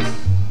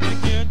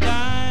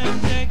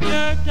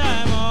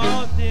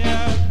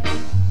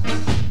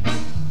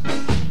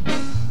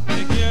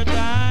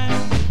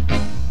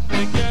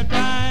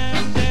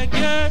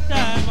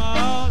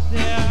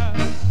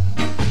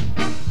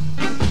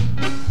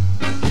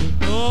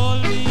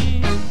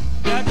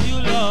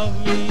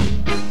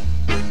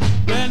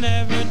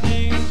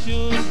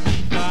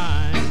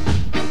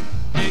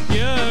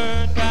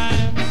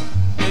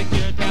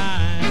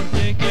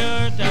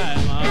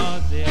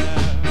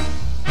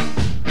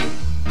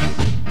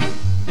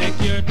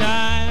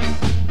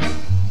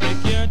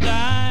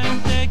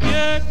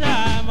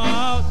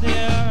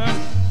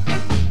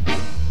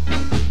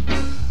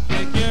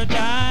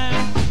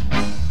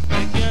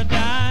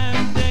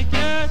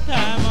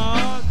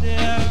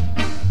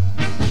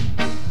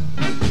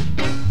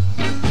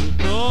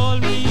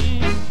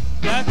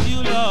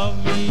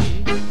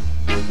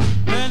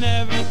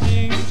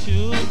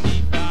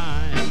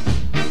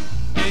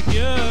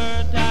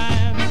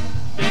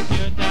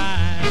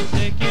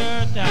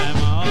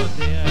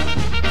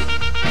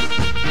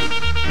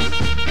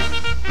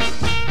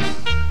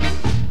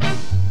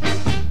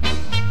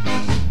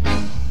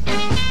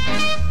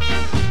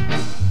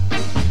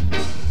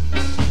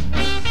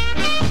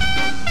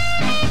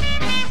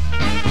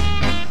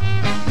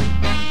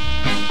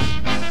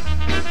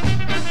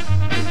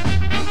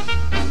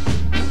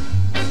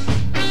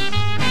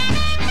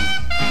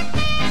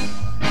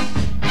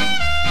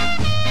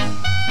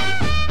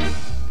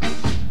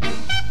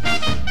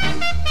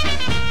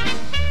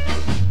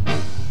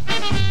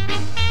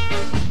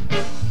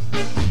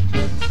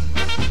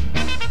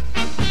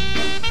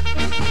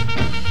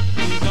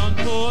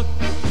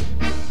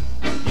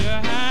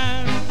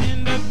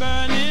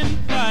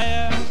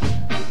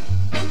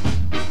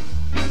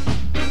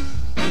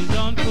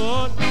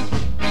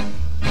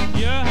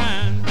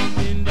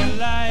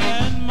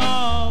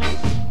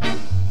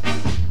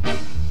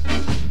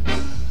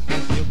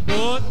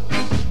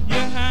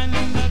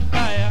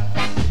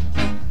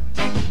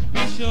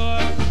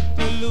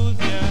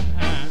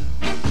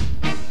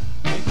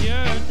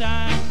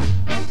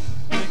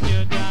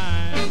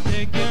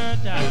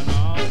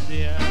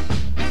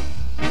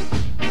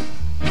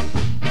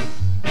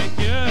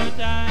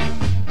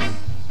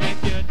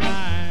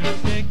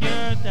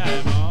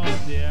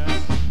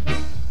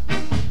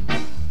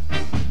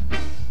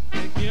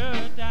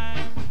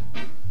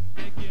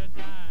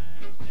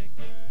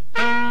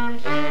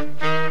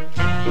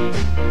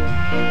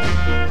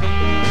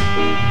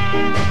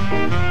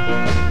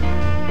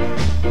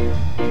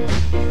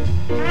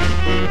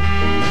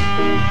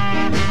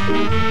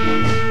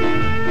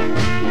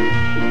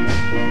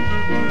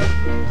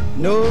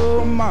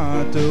 No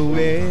matter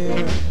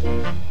where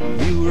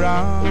you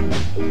run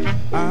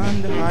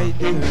and hide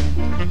there,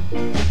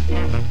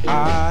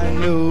 I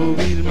know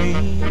we'll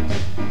meet,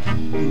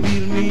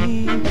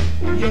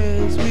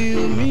 yes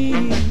we'll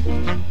meet.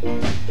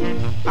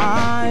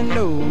 I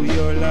know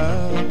your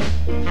love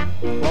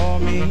for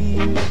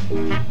me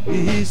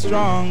is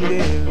strong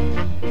there.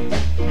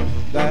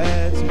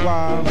 That's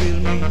why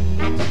we'll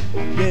meet,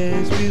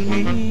 yes we'll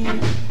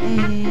meet,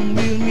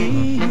 we'll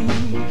meet.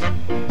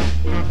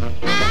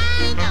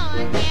 I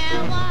don't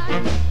care what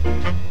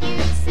you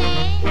say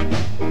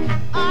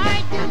or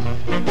do.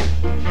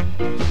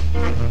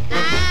 I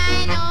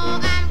know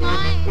I'm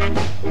going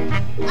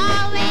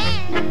away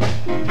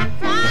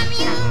from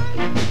you,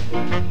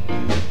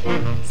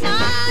 so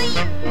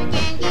you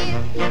can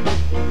give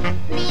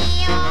me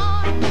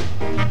all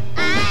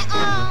I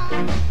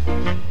own.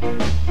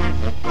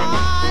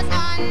 'Cause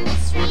on the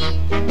street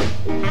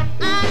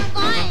I'm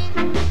going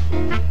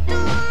to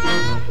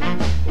run.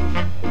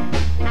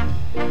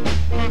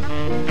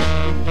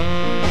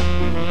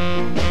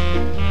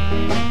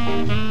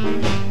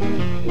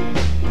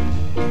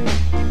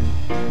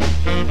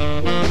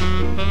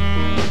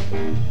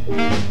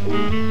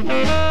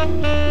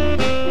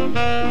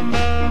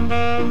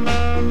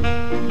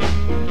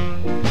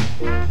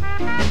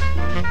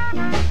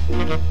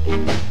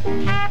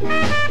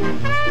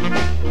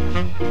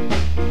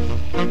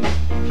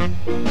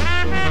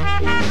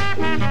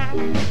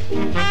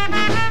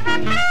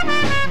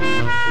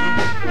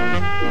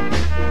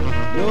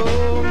 No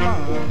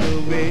matter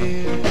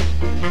where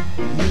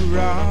you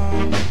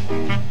run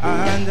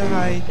and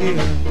hide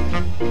there,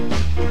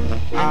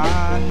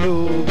 I know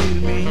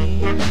we'll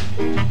meet,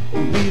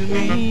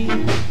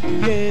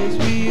 yes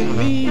we'll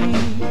meet.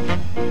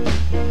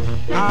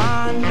 I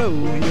know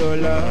your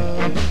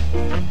love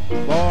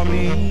for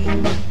me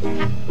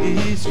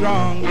is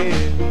strong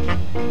there.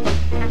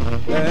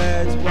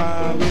 That's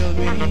why we'll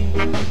meet,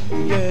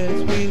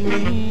 yes we'll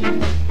meet,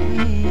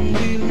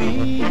 we'll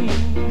meet.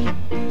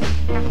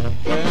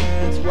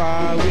 That's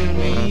why we'll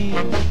meet,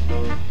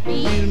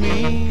 we'll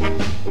meet,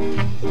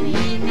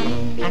 we'll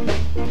meet.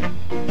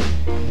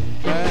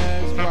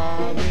 That's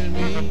why we'll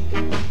meet,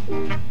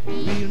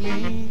 we'll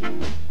meet,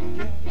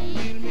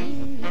 we'll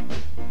meet.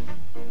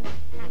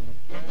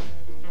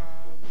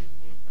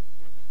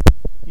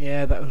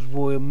 Yeah, that was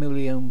Royal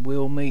Millie and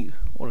We'll Meet.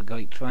 What a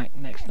great track.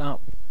 Next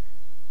up,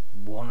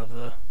 one of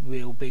the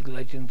real big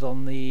legends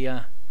on the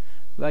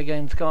reggae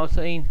and ska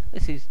scene.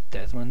 This is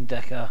Desmond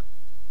Dekker.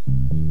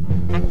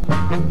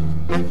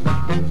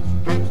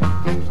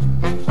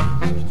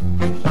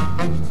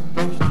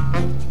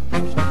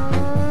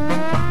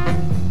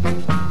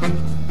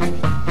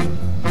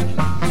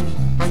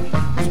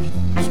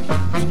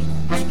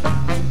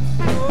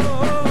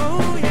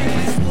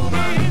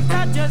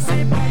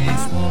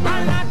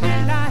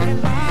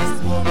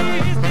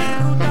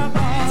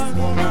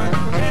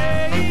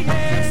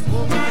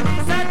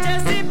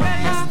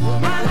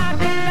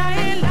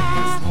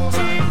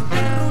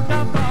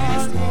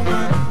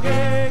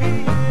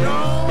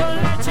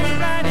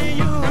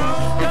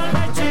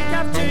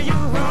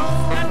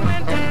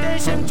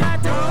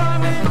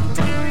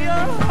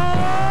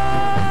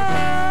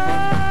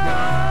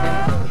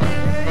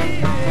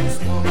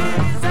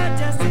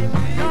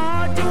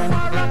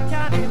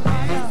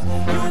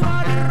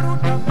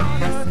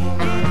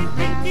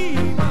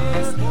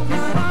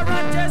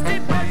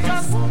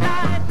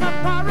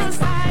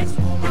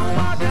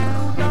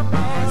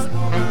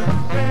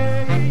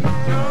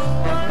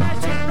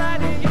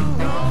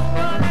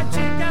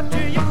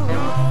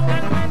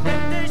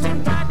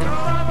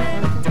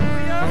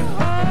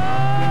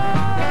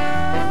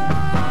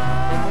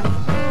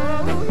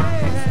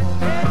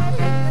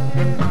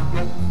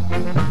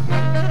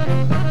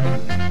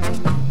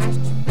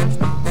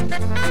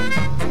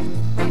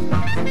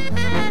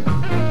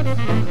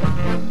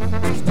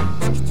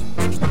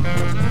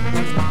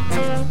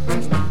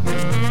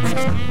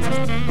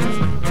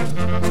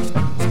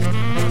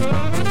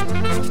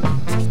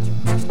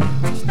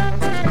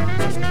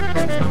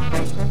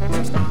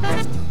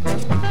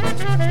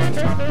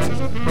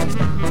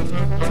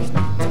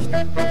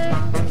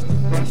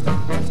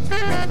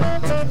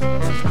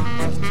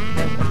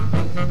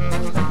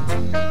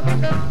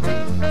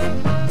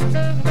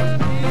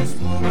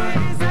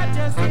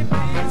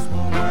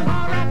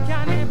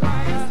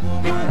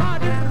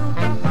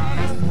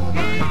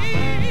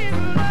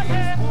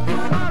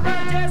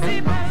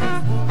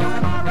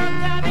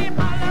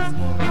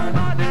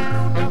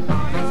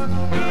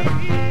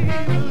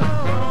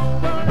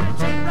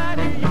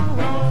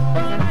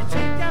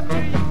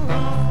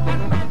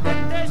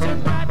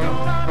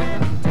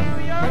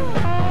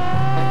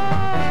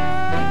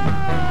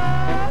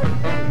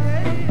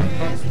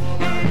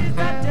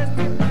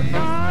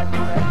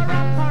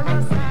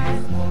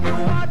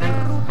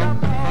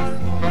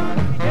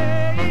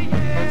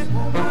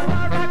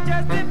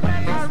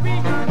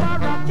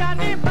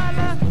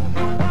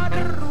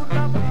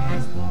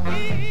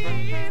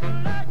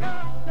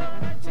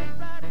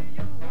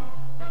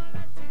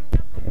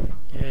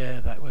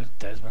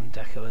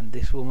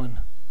 This woman,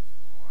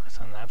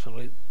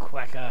 absolute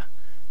cracker.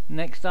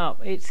 Next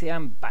up, it's the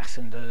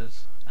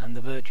Ambassadors and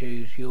the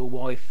Virtues, Your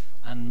Wife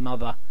and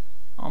Mother.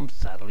 I'm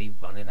sadly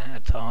running out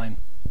of time.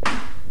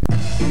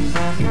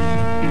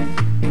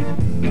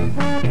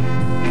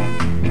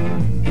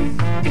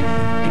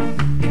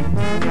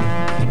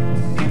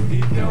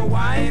 If your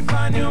wife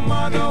and your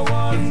mother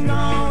was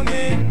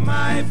drowning,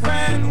 my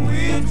friend,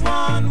 which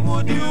one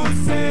would you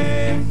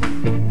save?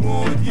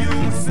 Would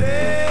you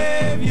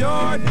save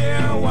your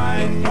dear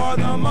wife or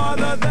the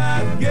mother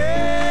that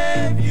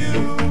gave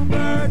you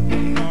birth?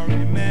 Now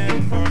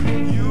remember,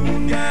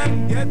 you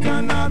can get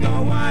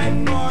another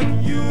wife, but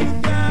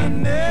you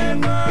can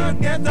never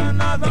get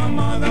another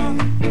mother.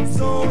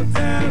 So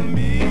tell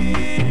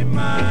me,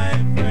 my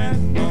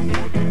friend,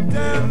 would you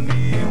tell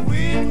me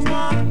which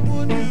one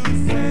would you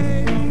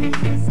save? Would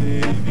you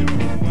save your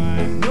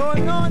wife? No,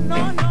 no,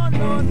 no, no,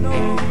 no,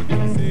 no. Would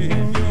you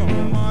save your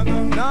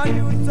mother? Now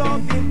you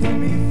talking to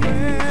me,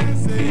 friend.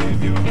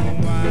 Save your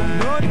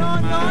wife. No, no,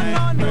 no,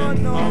 no, no,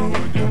 no.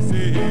 Would you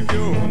save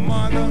your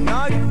mother?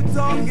 Now you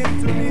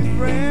talking to me,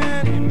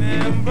 friend.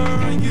 Remember,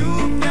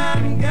 you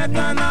can get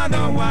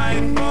another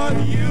wife, but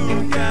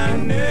you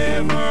can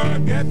never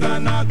get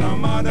another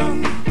mother.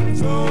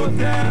 So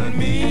tell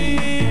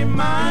me,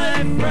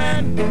 my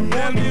friend,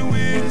 tell me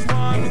which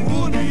one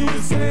would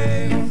you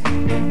save?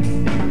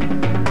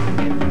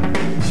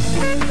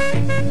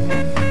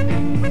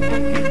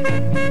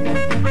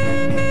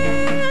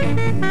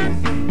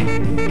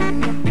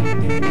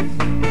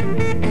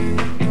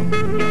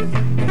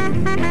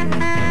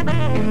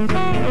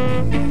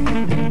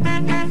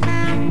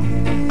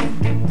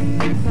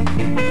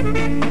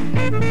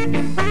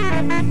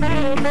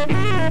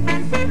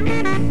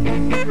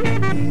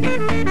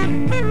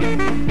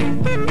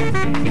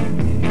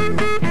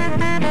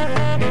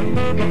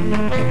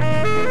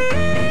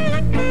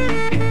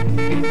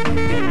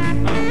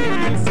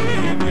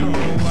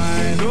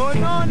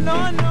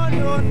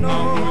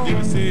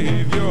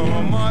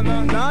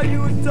 Now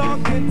you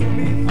talking to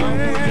me, friend.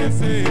 Would you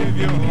save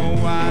your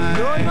wife?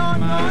 No, no,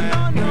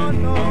 no, no, no,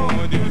 no.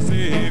 Would you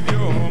save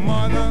your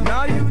mother?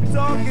 Now you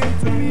talking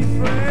to me,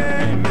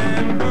 friend.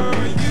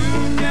 Remember,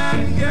 you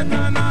can get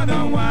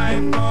another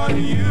wife, but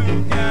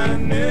you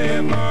can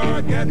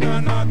never get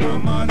another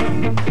mother.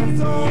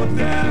 So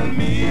tell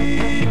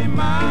me,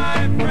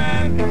 my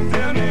friend,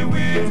 tell me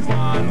which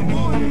one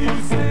would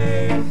you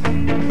save?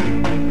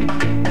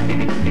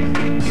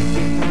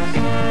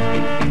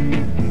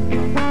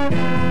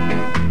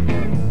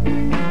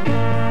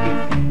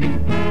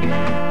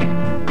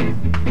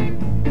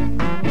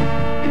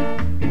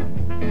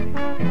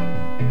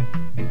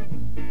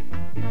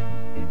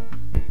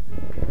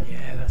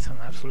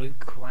 Absolute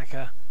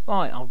cracker.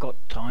 Right, I've got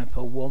time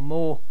for one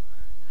more,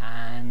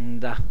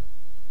 and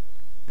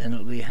then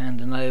it'll be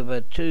handing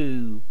over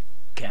to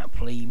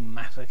Gapley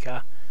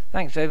Massacre.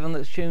 Thanks to everyone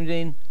that's tuned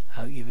in.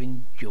 Hope you've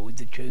enjoyed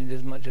the tunes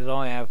as much as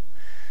I have,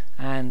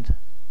 and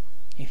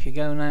if you're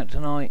going out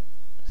tonight,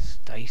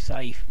 stay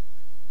safe.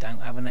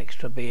 Don't have an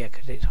extra beer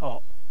because it's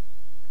hot.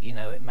 You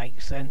know, it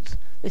makes sense.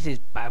 This is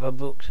Baba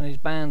Brooks and his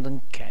band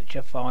and Catch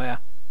a Fire.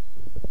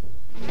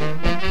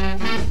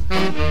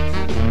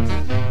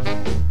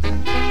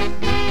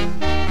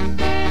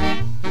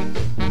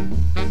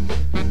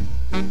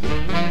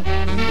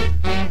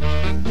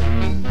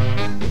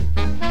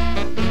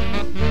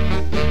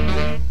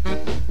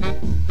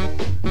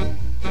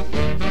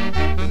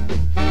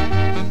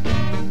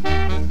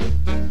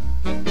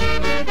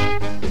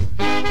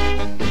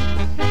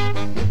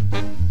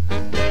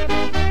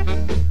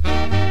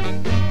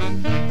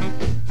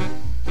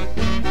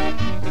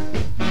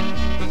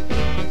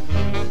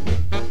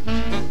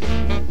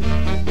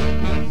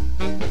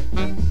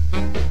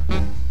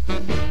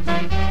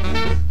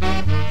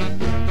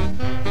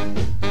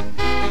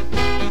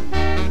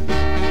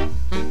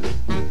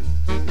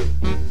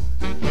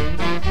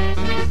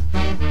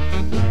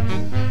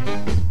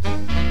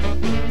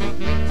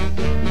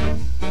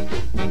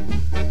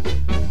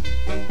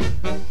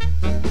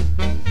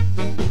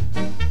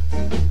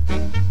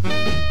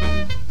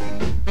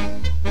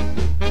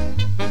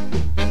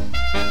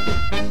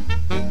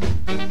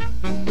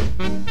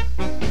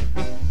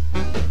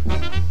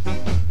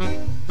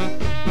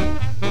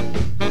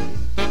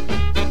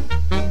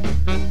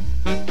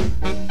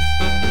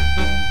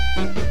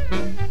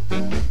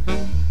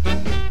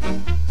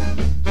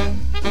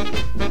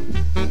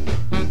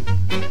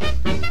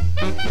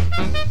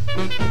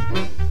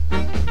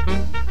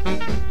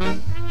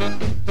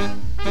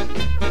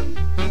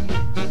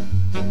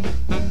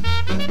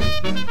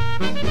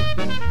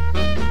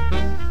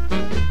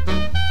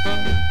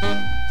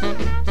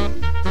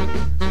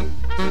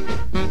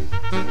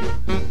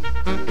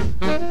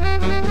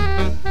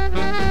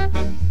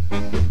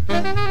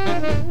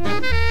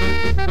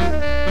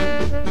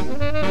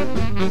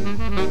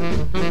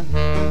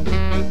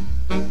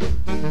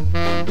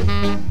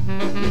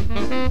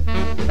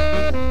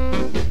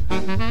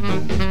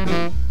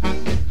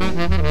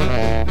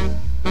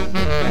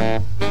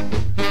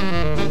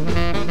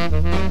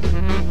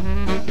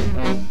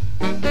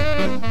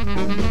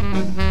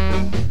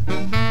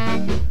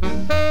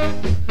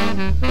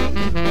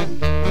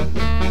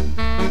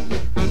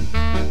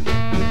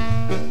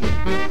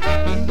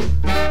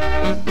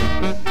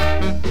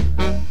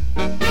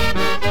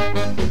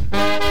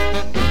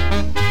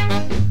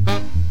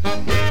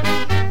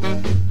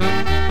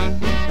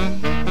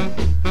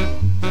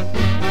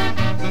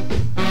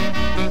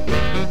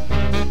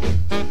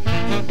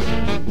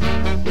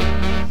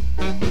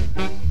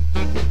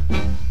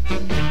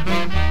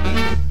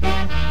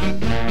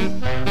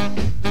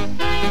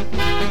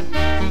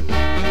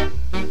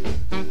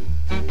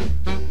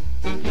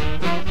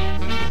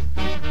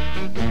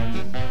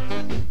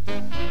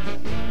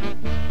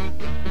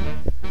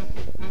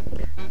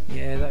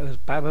 Yeah, that was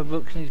Baba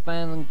Brooks and his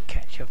band and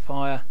Catch a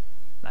Fire.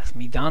 That's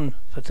me done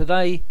for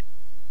today.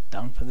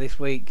 Done for this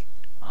week.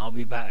 I'll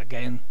be back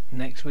again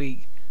next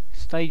week.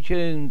 Stay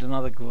tuned,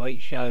 another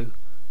great show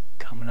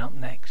coming up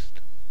next.